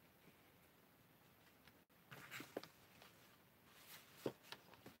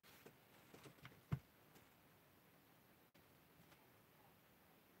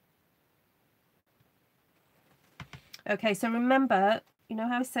 Okay, so remember, you know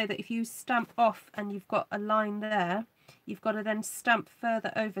how I say that if you stamp off and you've got a line there, you've got to then stamp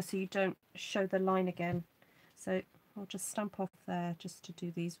further over so you don't show the line again. So I'll just stamp off there just to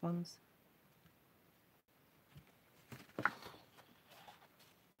do these ones.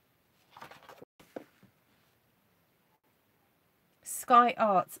 Sky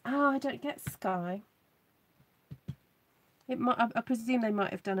Arts. Oh, I don't get Sky. It might, I presume they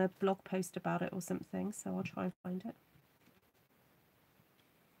might have done a blog post about it or something, so I'll try and find it.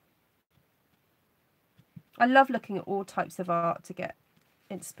 I love looking at all types of art to get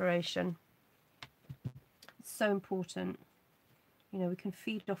inspiration. It's so important. You know, we can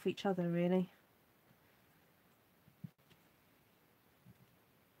feed off each other, really.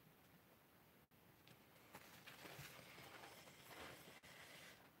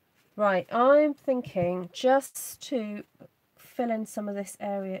 Right, I'm thinking just to fill in some of this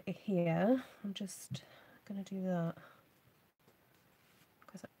area here, I'm just going to do that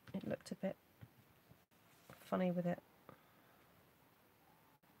because it looked a bit funny with it.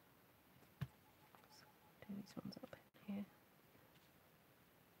 Let's do these ones up here.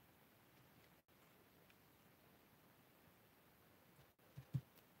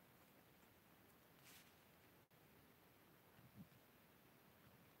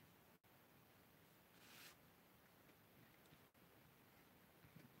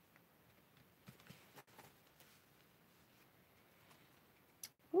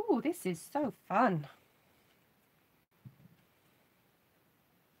 Ooh, this is so fun.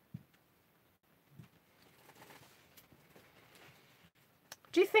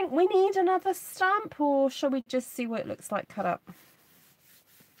 Do you think we need another stamp, or shall we just see what it looks like cut up?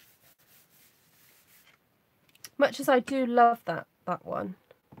 Much as I do love that one.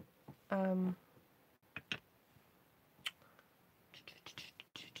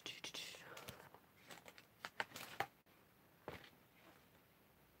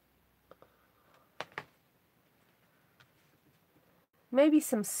 Maybe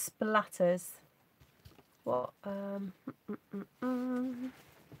some splatters. What?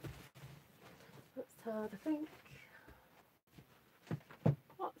 Let's have a think.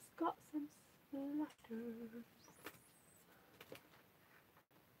 What's got some splatters?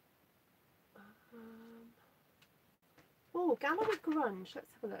 Oh, Gallery Grunge.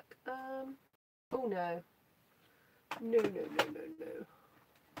 Let's have a look. Oh no. No.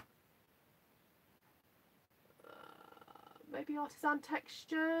 maybe artisan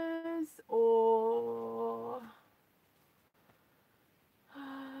textures, or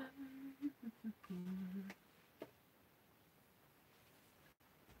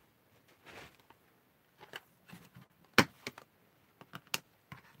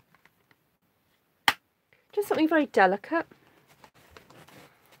just something very delicate.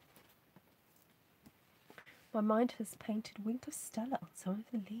 My mind has painted Wink of Stella on some of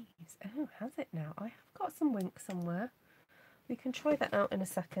the leaves. Oh, has it now? I have got some Wink somewhere. We can try that out in a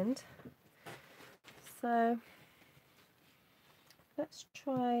second. So let's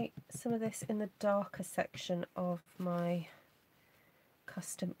try some of this in the darker section of my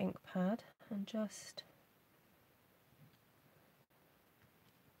custom ink pad and just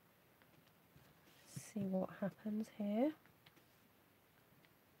see what happens here.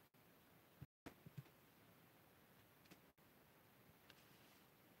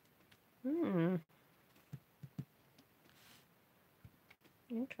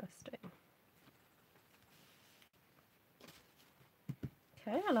 Interesting.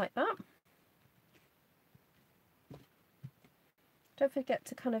 Okay, I like that. Don't forget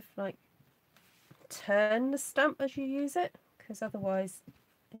to kind of like turn the stamp as you use it, because otherwise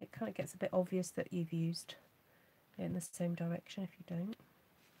it kind of gets a bit obvious that you've used it in the same direction if you don't.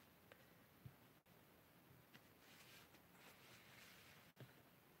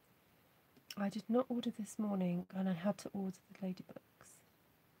 I did not order this morning and I had to order the ladybirds.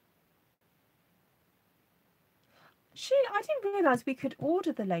 I didn't realise we could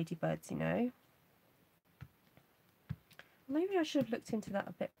order the ladybirds, you know. Maybe I should have looked into that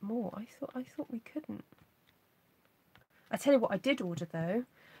a bit more. I thought we couldn't. I tell you what I did order though.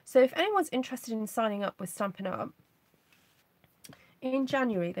 So if anyone's interested in signing up with Stampin' Up, in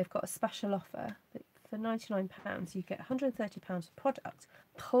January they've got a special offer that for £99 you get £130 of product,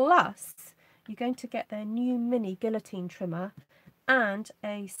 plus you're going to get their new mini guillotine trimmer and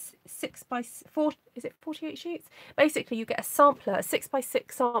a 6x4, is it 48 sheets? Basically you get a sampler, a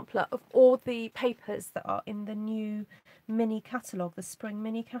 6x6 sampler of all the papers that are in the new mini catalogue, the spring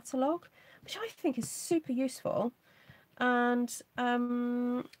mini catalogue, which I think is super useful. And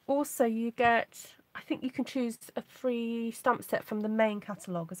also you get, I think you can choose a free stamp set from the main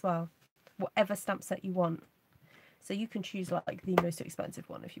catalogue as well, whatever stamp set you want. So you can choose like the most expensive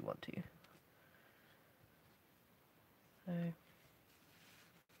one if you want to.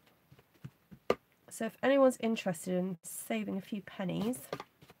 So if anyone's interested in saving a few pennies,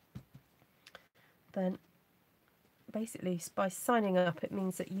 then basically by signing up it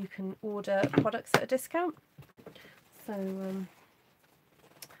means that you can order products at a discount. So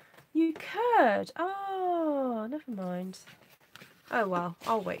you could, oh never mind, oh well,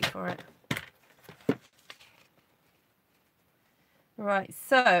 I'll wait for it. Right,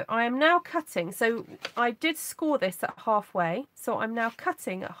 so I am now cutting, so I did score this at halfway, so I'm now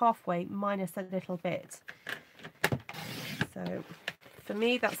cutting at halfway minus a little bit. So for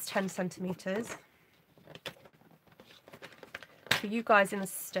me that's 10 centimetres. For you guys in the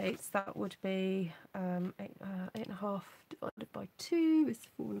States that would be 8.5 divided by 2 is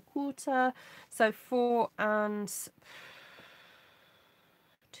 4.25, so 4 2/8,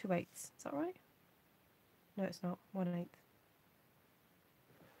 is that right? No, it's not, 1/8.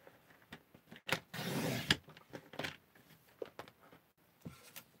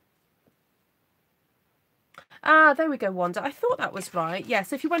 Ah, there we go, Wanda. I thought that was right. Yeah,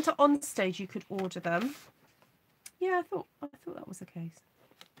 so if you went to On Stage, you could order them. Yeah, I thought that was the case.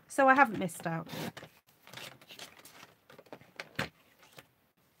 So I haven't missed out.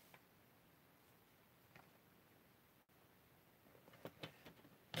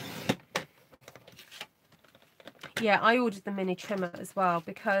 Yeah, I ordered the mini trimmer as well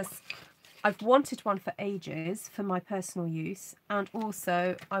because I've wanted one for ages for my personal use, and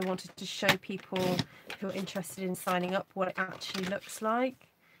also I wanted to show people who are interested in signing up what it actually looks like.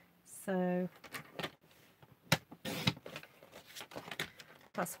 So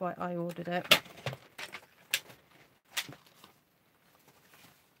that's why I ordered it.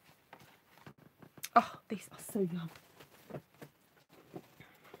 Oh, these are so yum.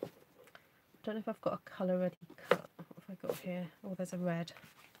 I don't know if I've got a colour ready cut. What have I got here? Oh, there's a red.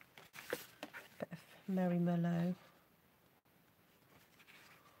 Bit of Merry Merlot.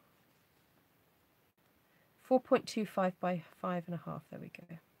 4.25 by 5.5. There we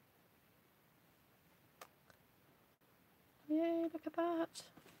go. Yay, look at that.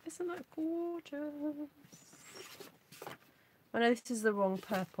 Isn't that gorgeous? I know this is the wrong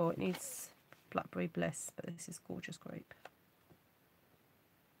purple. It needs Blackberry Bliss, but this is Gorgeous Grape.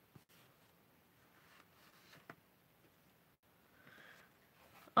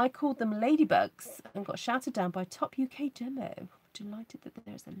 I called them ladybugs and got shouted down by Top UK Demo. Delighted that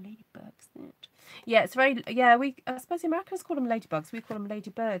there's a ladybugs in it. Yeah, it's very, yeah, I suppose the Americans call them ladybugs. We call them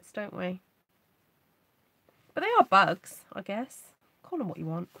ladybirds, don't we? But they are bugs, I guess. Call them what you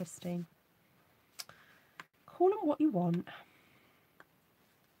want, Christine. Call them what you want.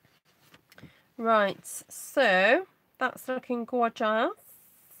 Right, so that's looking gorgeous.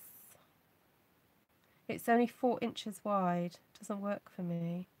 It's only 4 inches wide. Doesn't work for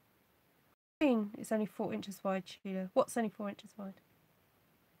me. It's only 4 inches wide, Sheila. What's only 4 inches wide?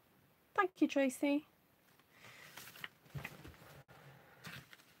 Thank you, Tracy.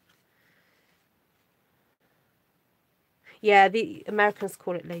 Yeah, the Americans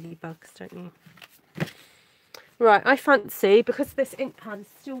call it ladybugs, don't you? Right, I fancy, because this ink pad is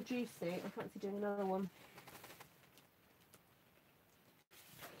still juicy, I fancy doing another one.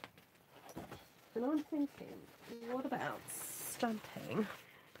 And I'm thinking, what about stamping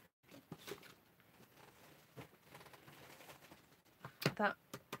that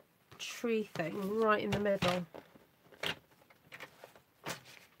tree thing right in the middle?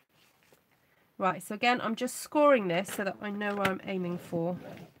 Right, so again, I'm just scoring this so that I know where I'm aiming for.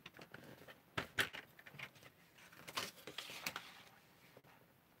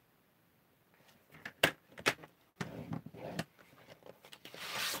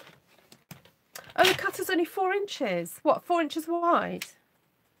 Oh, the cutter's only 4 inches. What, 4 inches wide?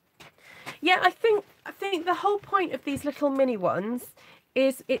 Yeah, I think the whole point of these little mini ones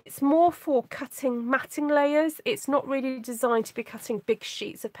is it's more for cutting matting layers. It's not really designed to be cutting big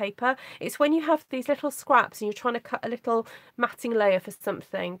sheets of paper. It's when you have these little scraps and you're trying to cut a little matting layer for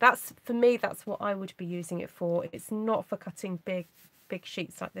something. That's, for me, that's what I would be using it for. It's not for cutting big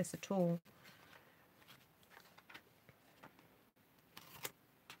sheets like this at all.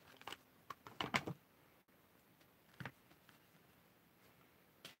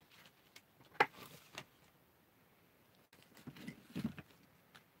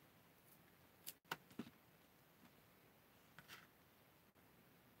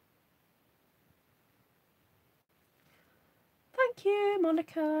 Thank you,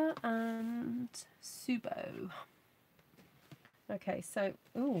 Monica and Subo. Okay, so,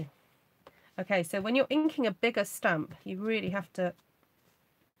 ooh. Okay, so when you're inking a bigger stamp, you really have to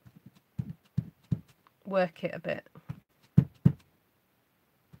work it a bit.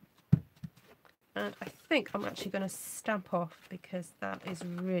 And I think I'm actually going to stamp off because that is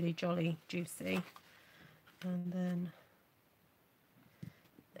really jolly juicy. And then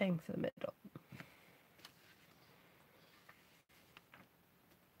aim for the middle.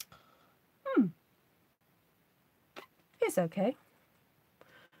 It's okay.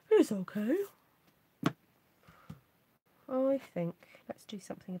 It's okay. I think let's do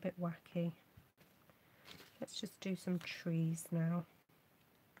something a bit wacky. Let's just do some trees now.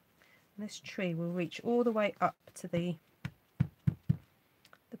 And this tree will reach all the way up to the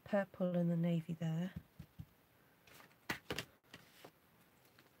purple and the navy there.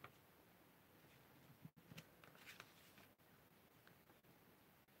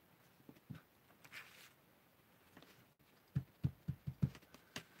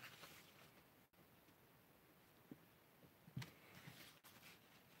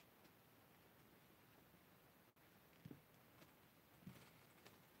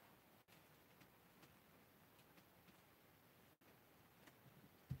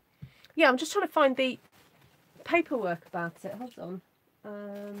 Yeah, I'm just trying to find the paperwork about it. Hold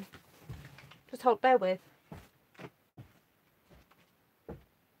on. Just hold, bear with.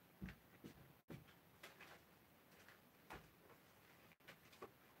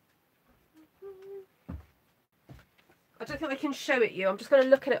 I don't think I can show it you. I'm just going to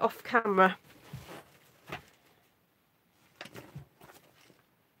look at it off camera.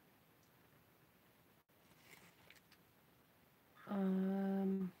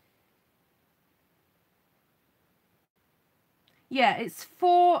 Yeah, it's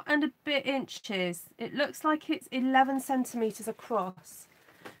 4 and a bit inches. It looks like it's 11 centimeters across.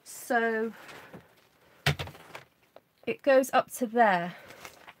 So it goes up to there.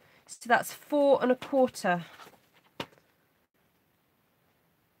 So that's 4 1/4.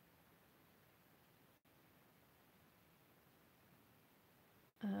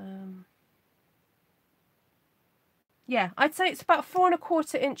 Yeah, I'd say it's about 4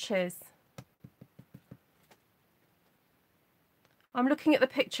 1/4 inches. I'm looking at the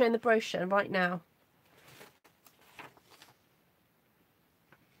picture in the brochure right now.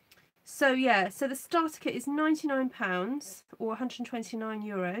 So yeah, so the starter kit is £99 or 129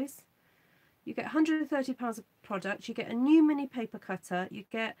 euros. You get £130 of product, you get a new mini paper cutter, you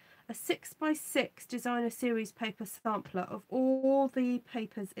get a 6x6 designer series paper sampler of all the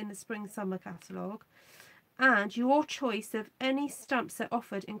papers in the spring summer catalogue, and your choice of any stamp set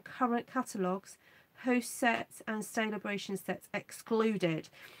offered in current catalogues, host sets and celebration sets excluded.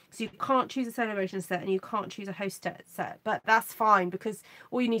 So you can't choose a celebration set and you can't choose a host set, but that's fine, because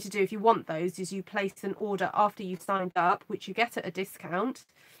all you need to do if you want those is you place an order after you've signed up, which you get at a discount.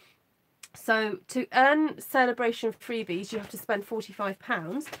 So to earn celebration freebies, you have to spend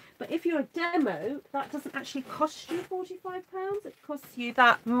 £45. But if you're a demo, that doesn't actually cost you £45. It costs you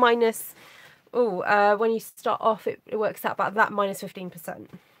that minus, when you start off, it works out about that minus 15%.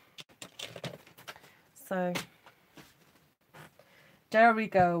 So there we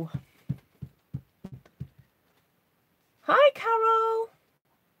go. Hi, Carol.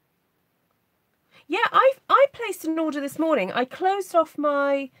 Yeah, I placed an order this morning. I closed off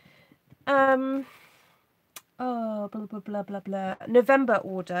my November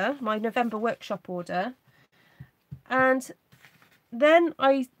order, my November workshop order, and then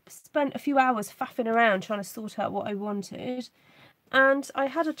I spent a few hours faffing around trying to sort out what I wanted, and I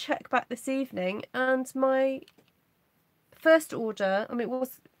had a check back this evening, and my first order, I mean, it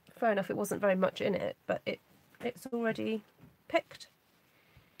was fair enough, it wasn't very much in it, but it's already picked.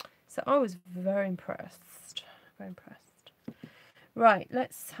 So I was very impressed, very impressed. Right,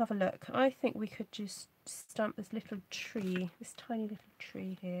 let's have a look. I think we could just stamp this little tree, this tiny little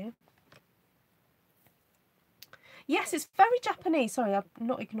tree here. Yes, it's very Japanese. Sorry, I'm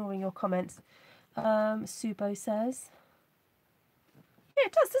not ignoring your comments. Subo says. Yeah,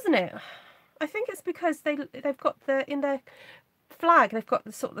 it does, doesn't it? I think it's because they've got in their flag, they've got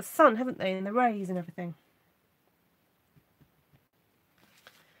the sort of the sun, haven't they, and the rays and everything.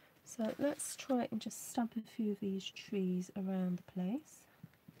 So let's try and just stamp a few of these trees around the place.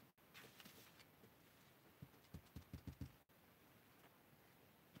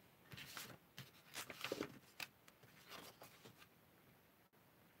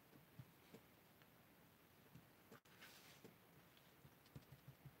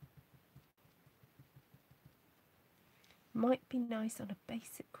 Might be nice on a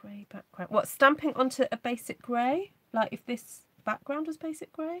basic grey background. What, stamping onto a basic grey? Like if this background was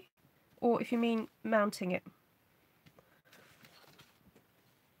basic grey? Or if you mean mounting it?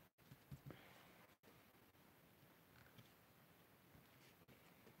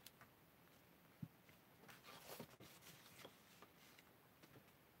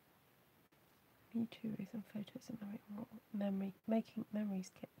 Me too, some photos of making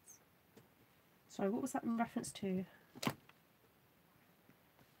memories kits. Sorry, what was that in reference to,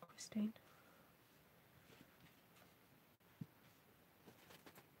 Christine?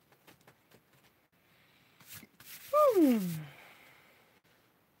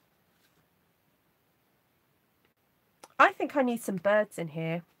 I think I need some birds in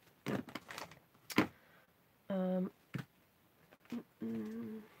here.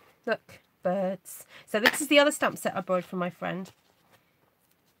 Look, birds. So this is the other stamp set I borrowed from my friend.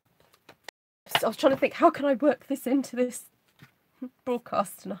 So I was trying to think, how can I work this into this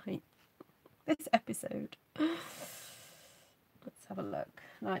broadcast tonight? This episode. Let's have a look.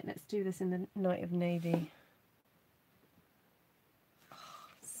 Right, let's do this in the night of navy. Oh,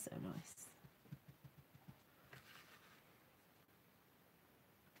 so nice.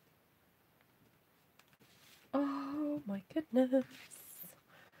 Oh my goodness.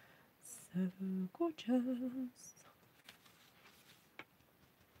 So gorgeous.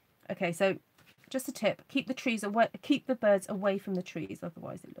 Okay, so just a tip, keep the trees away, keep the birds away from the trees,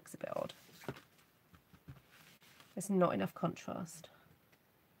 otherwise it looks a bit odd. There's not enough contrast.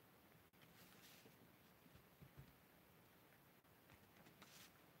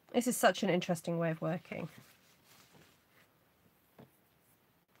 This is such an interesting way of working.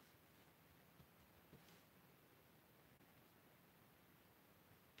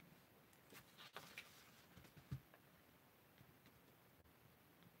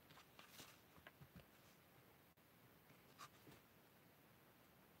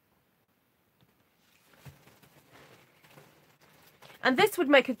 And this would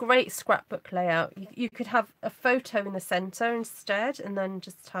make a great scrapbook layout. You could have a photo in the centre instead, and then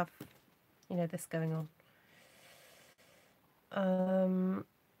just have, you know, this going on.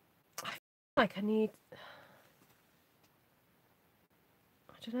 I feel like I need,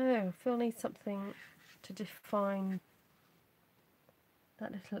 I don't know, I feel I need something to define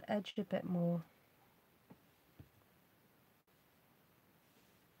that little edge a bit more.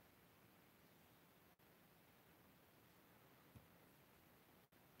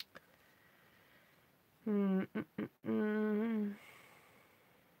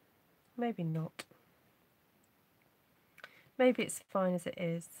 Maybe not. Maybe it's fine as it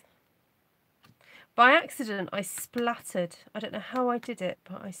is. By accident, I splattered. I don't know how I did it,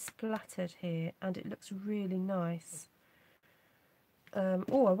 but I splattered here, and it looks really nice.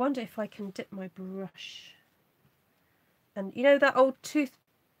 Oh, I wonder if I can dip my brush. And you know that old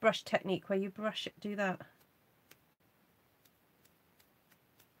toothbrush technique where you brush it, do that.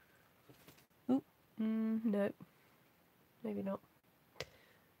 Ooh, no, maybe not.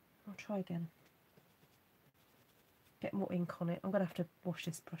 I'll try again. Get more ink on it. I'm going to have to wash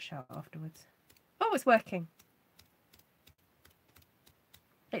this brush out afterwards. Oh, it's working.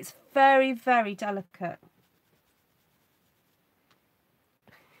 It's very, very delicate.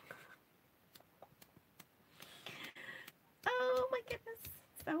 Oh my goodness,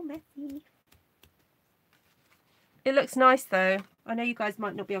 so messy. It looks nice though. I know you guys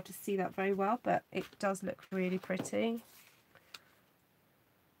might not be able to see that very well, but it does look really pretty.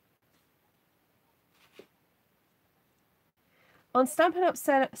 On Stampin' Up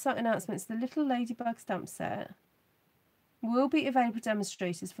site announcements, the Little Ladybug stamp set will be available to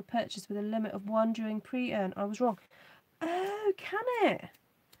demonstrators for purchase with a limit of 1 during pre-earn. I was wrong. Oh, can it?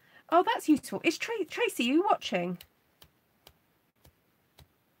 Oh, that's useful. Is Tracy, are you watching?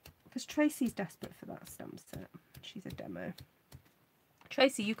 Because Tracy's desperate for that stamp set. She's a demo.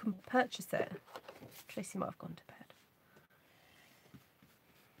 Tracy, you can purchase it. Tracy might have gone to bed.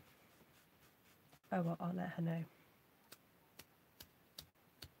 Oh, well, I'll let her know.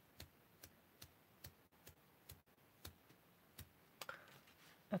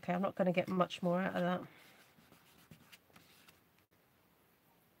 Okay, I'm not going to get much more out of that.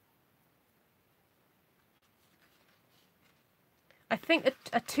 I think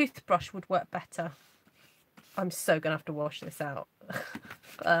a toothbrush would work better. I'm so going to have to wash this out.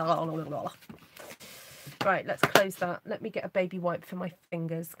 Right, let's close that. Let me get a baby wipe for my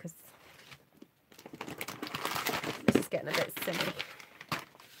fingers because this is getting a bit silly.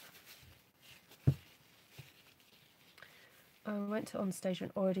 I went to on stage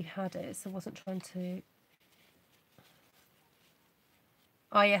and already had it, so I wasn't trying to...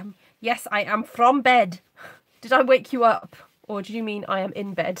 Yes, I am from bed. Did I wake you up? Or do you mean I am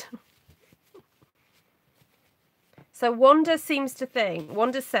in bed? So Wanda says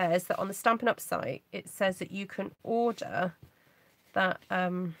that on the Stampin' Up site, it says that you can order that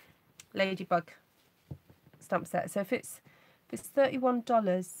Ladybug stamp set. So if it's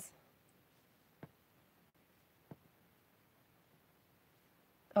 $31...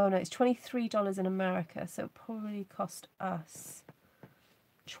 Oh no, it's $23 in America, so it'll probably cost us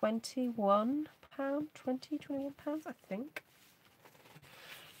 £21, £21, I think.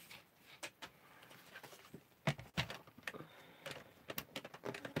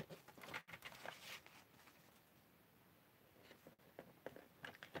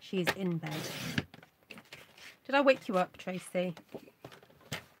 She's in bed. Did I wake you up, Tracy?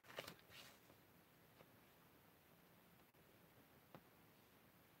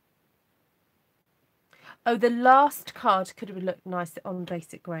 Oh, the last card could have looked nice on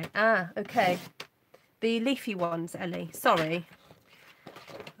basic grey. Ah, okay. The leafy ones, Ellie. Sorry.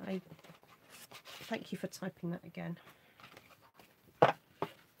 Thank you for typing that again.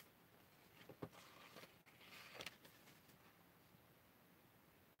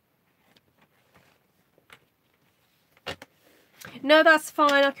 No, that's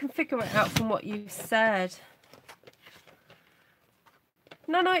fine. I can figure it out from what you said.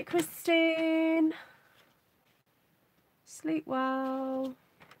 Night night, Christine. Sleep well.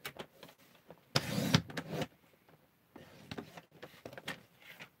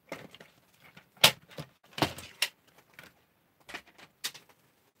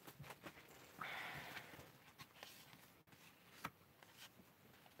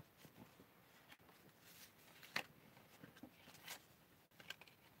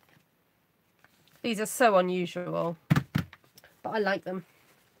 These are so unusual, but I like them.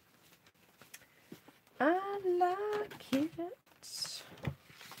 I like it.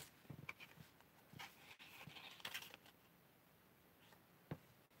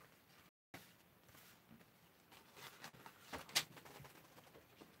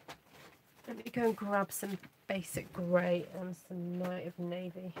 Let me go and grab some basic grey and some Night of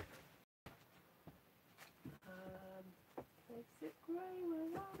Navy. Basic grey, where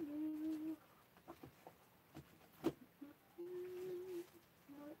are you?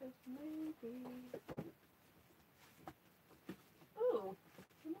 Night of Navy. Oh,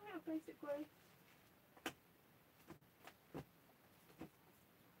 am I out of basic grey?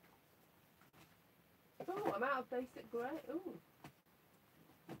 Oh, I'm out of basic grey. Ooh.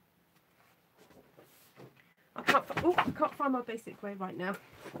 I can't find my basic grey right now.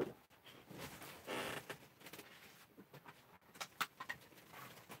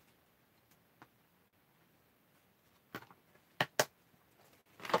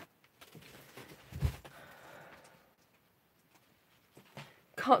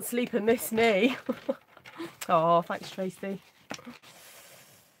 Can't sleep and miss me. Oh, thanks, Tracy.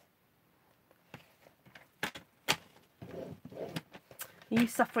 Are you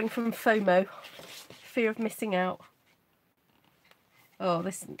suffering from FOMO? Fear of missing out? Oh,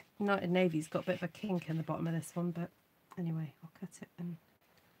 this United Navy's got a bit of a kink in the bottom of this one, but anyway, I'll cut it and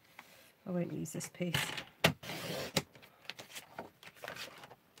I won't use this piece.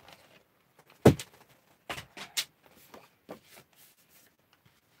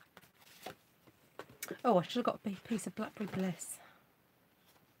 Oh, I should have got a big piece of Blackberry Bliss.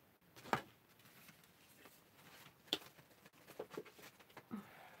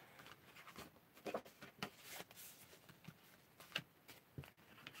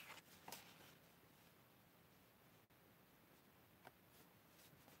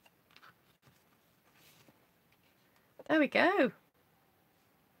 There we go.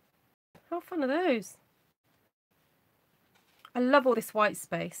 How fun are those? I love all this white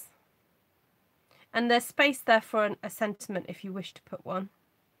space. And there's space there for a sentiment if you wish to put one.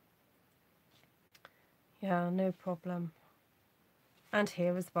 Yeah, no problem. And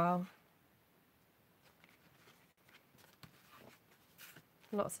here as well.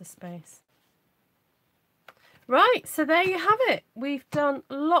 Lots of space. Right, so there you have it. We've done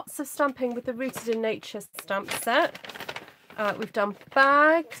lots of stamping with the Rooted in Nature stamp set. We've done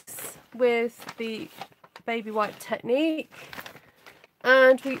bags with the baby white technique.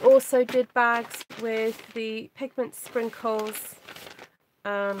 And we also did bags with the pigment sprinkles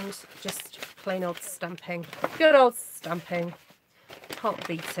and just plain old stamping. Good old stamping. Can't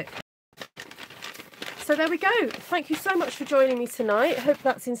beat it. So there we go. Thank you so much for joining me tonight. Hope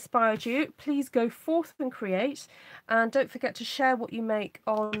that's inspired you. Please go forth and create. And don't forget to share what you make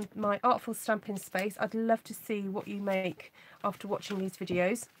on my Artful Stampin space. I'd love to see what you make after watching these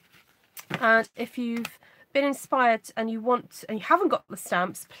videos. And if you've been inspired and you haven't got the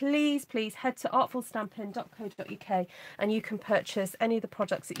stamps, please head to artfulstampin.co.uk and you can purchase any of the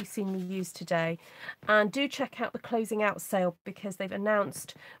products that you've seen me use today. And do check out the closing out sale because they've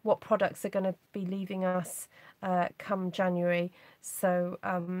announced what products are going to be leaving us come January. So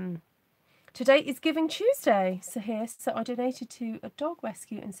today is Giving Tuesday. So I donated to a dog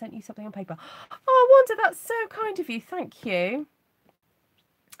rescue and sent you something on paper. Oh, Wanda, that's so kind of you. Thank you.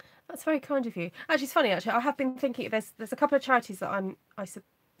 That's very kind of you. Actually, it's funny. Actually, I have been thinking there's a couple of charities that I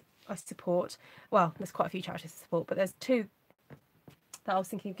support. Well, there's quite a few charities to support, but there's two that I was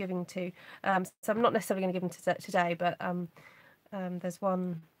thinking of giving to. So I'm not necessarily going to give them today, but there's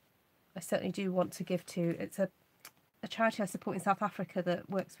one I certainly do want to give to. It's a charity I support in South Africa that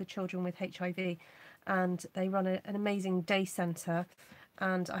works with children with HIV, and they run an amazing day centre.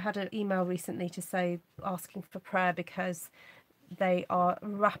 And I had an email recently to say asking for prayer because they are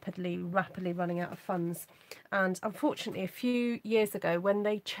rapidly running out of funds. And unfortunately, a few years ago, when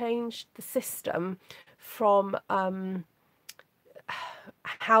they changed the system from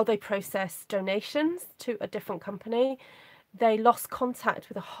how they process donations to a different company, they lost contact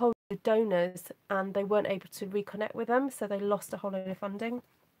with a whole load of donors and they weren't able to reconnect with them, so they lost a whole load of funding.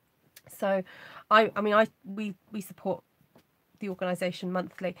 So we support the organisation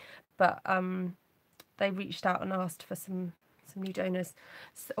monthly, but they reached out and asked for some new donors,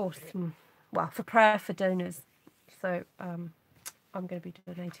 or for prayer for donors. So I'm going to be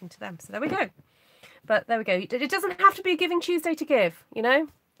donating to them. So there we go. But there we go. It doesn't have to be a Giving Tuesday to give, you know.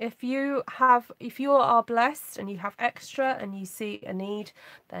 If you are blessed and you have extra and you see a need,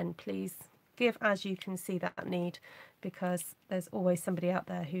 then please give as you can see that need, because there's always somebody out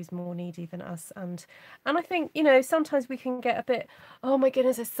there who's more needy than us. And I think, you know, sometimes we can get a bit, oh my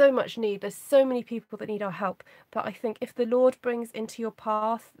goodness, there's so much need, there's so many people that need our help. But I think if the Lord brings into your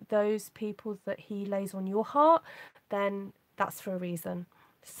path those people that he lays on your heart, then that's for a reason.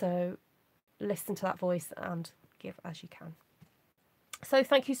 So listen to that voice and give as you can. So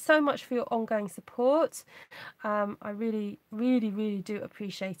thank you so much for your ongoing support. I really do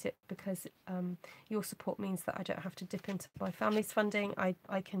appreciate it, because your support means that I don't have to dip into my family's funding.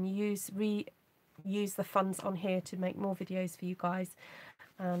 I can reuse the funds on here to make more videos for you guys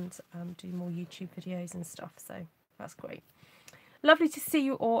and do more YouTube videos and stuff. So that's great. Lovely to see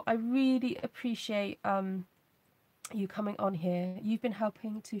you all. I really appreciate you coming on here. You've been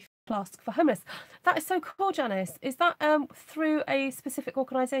helping to Flask for Homeless. That is so cool, Janice. Is that through a specific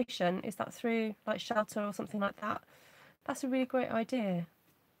organisation? Is that through like shelter or something like that? That's a really great idea.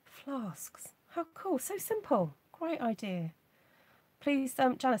 Flasks. How cool. So simple. Great idea. Please,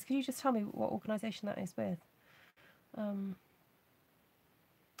 Janice, could you just tell me what organisation that is with?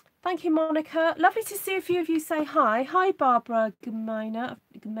 Thank you, Monica. Lovely to see a few of you say hi. Hi, Barbara Gemina.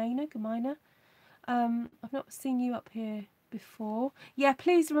 I've not seen you up here before. Yeah,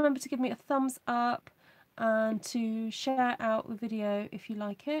 please remember to give me a thumbs up and to share out the video if you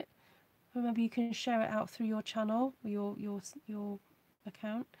like it. Remember, you can share it out through your channel or your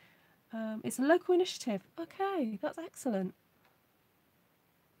account. It's a local initiative. Okay, that's excellent.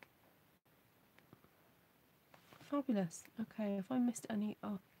 Fabulous. Okay, if I missed any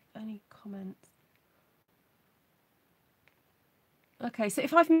comments. Okay, so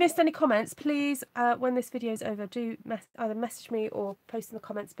if I've missed any comments, please, when this video is over, do either message me or post in the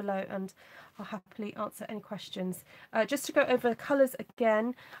comments below, and I'll happily answer any questions. Just to go over the colours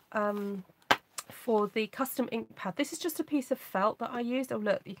again, for the custom ink pad, this is just a piece of felt that I used. Oh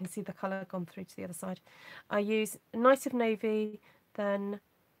look, you can see the colour gone through to the other side. I use Night of Navy, then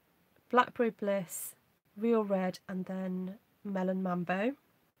Blackberry Bliss, Real Red, and then Melon Mambo.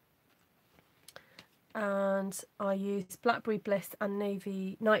 And I use Blackberry Bliss and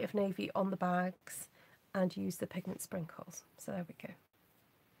Night of Navy on the bags, and use the pigment sprinkles. So there we go.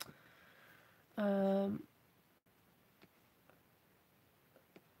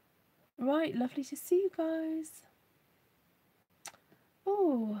 Right, lovely to see you guys.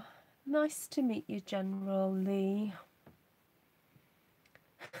 Oh, nice to meet you, General Lee.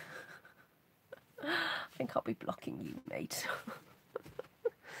 I think I'll be blocking you, mate.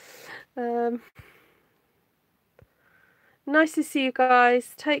 Nice to see you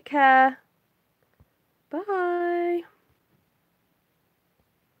guys. Take care. Bye.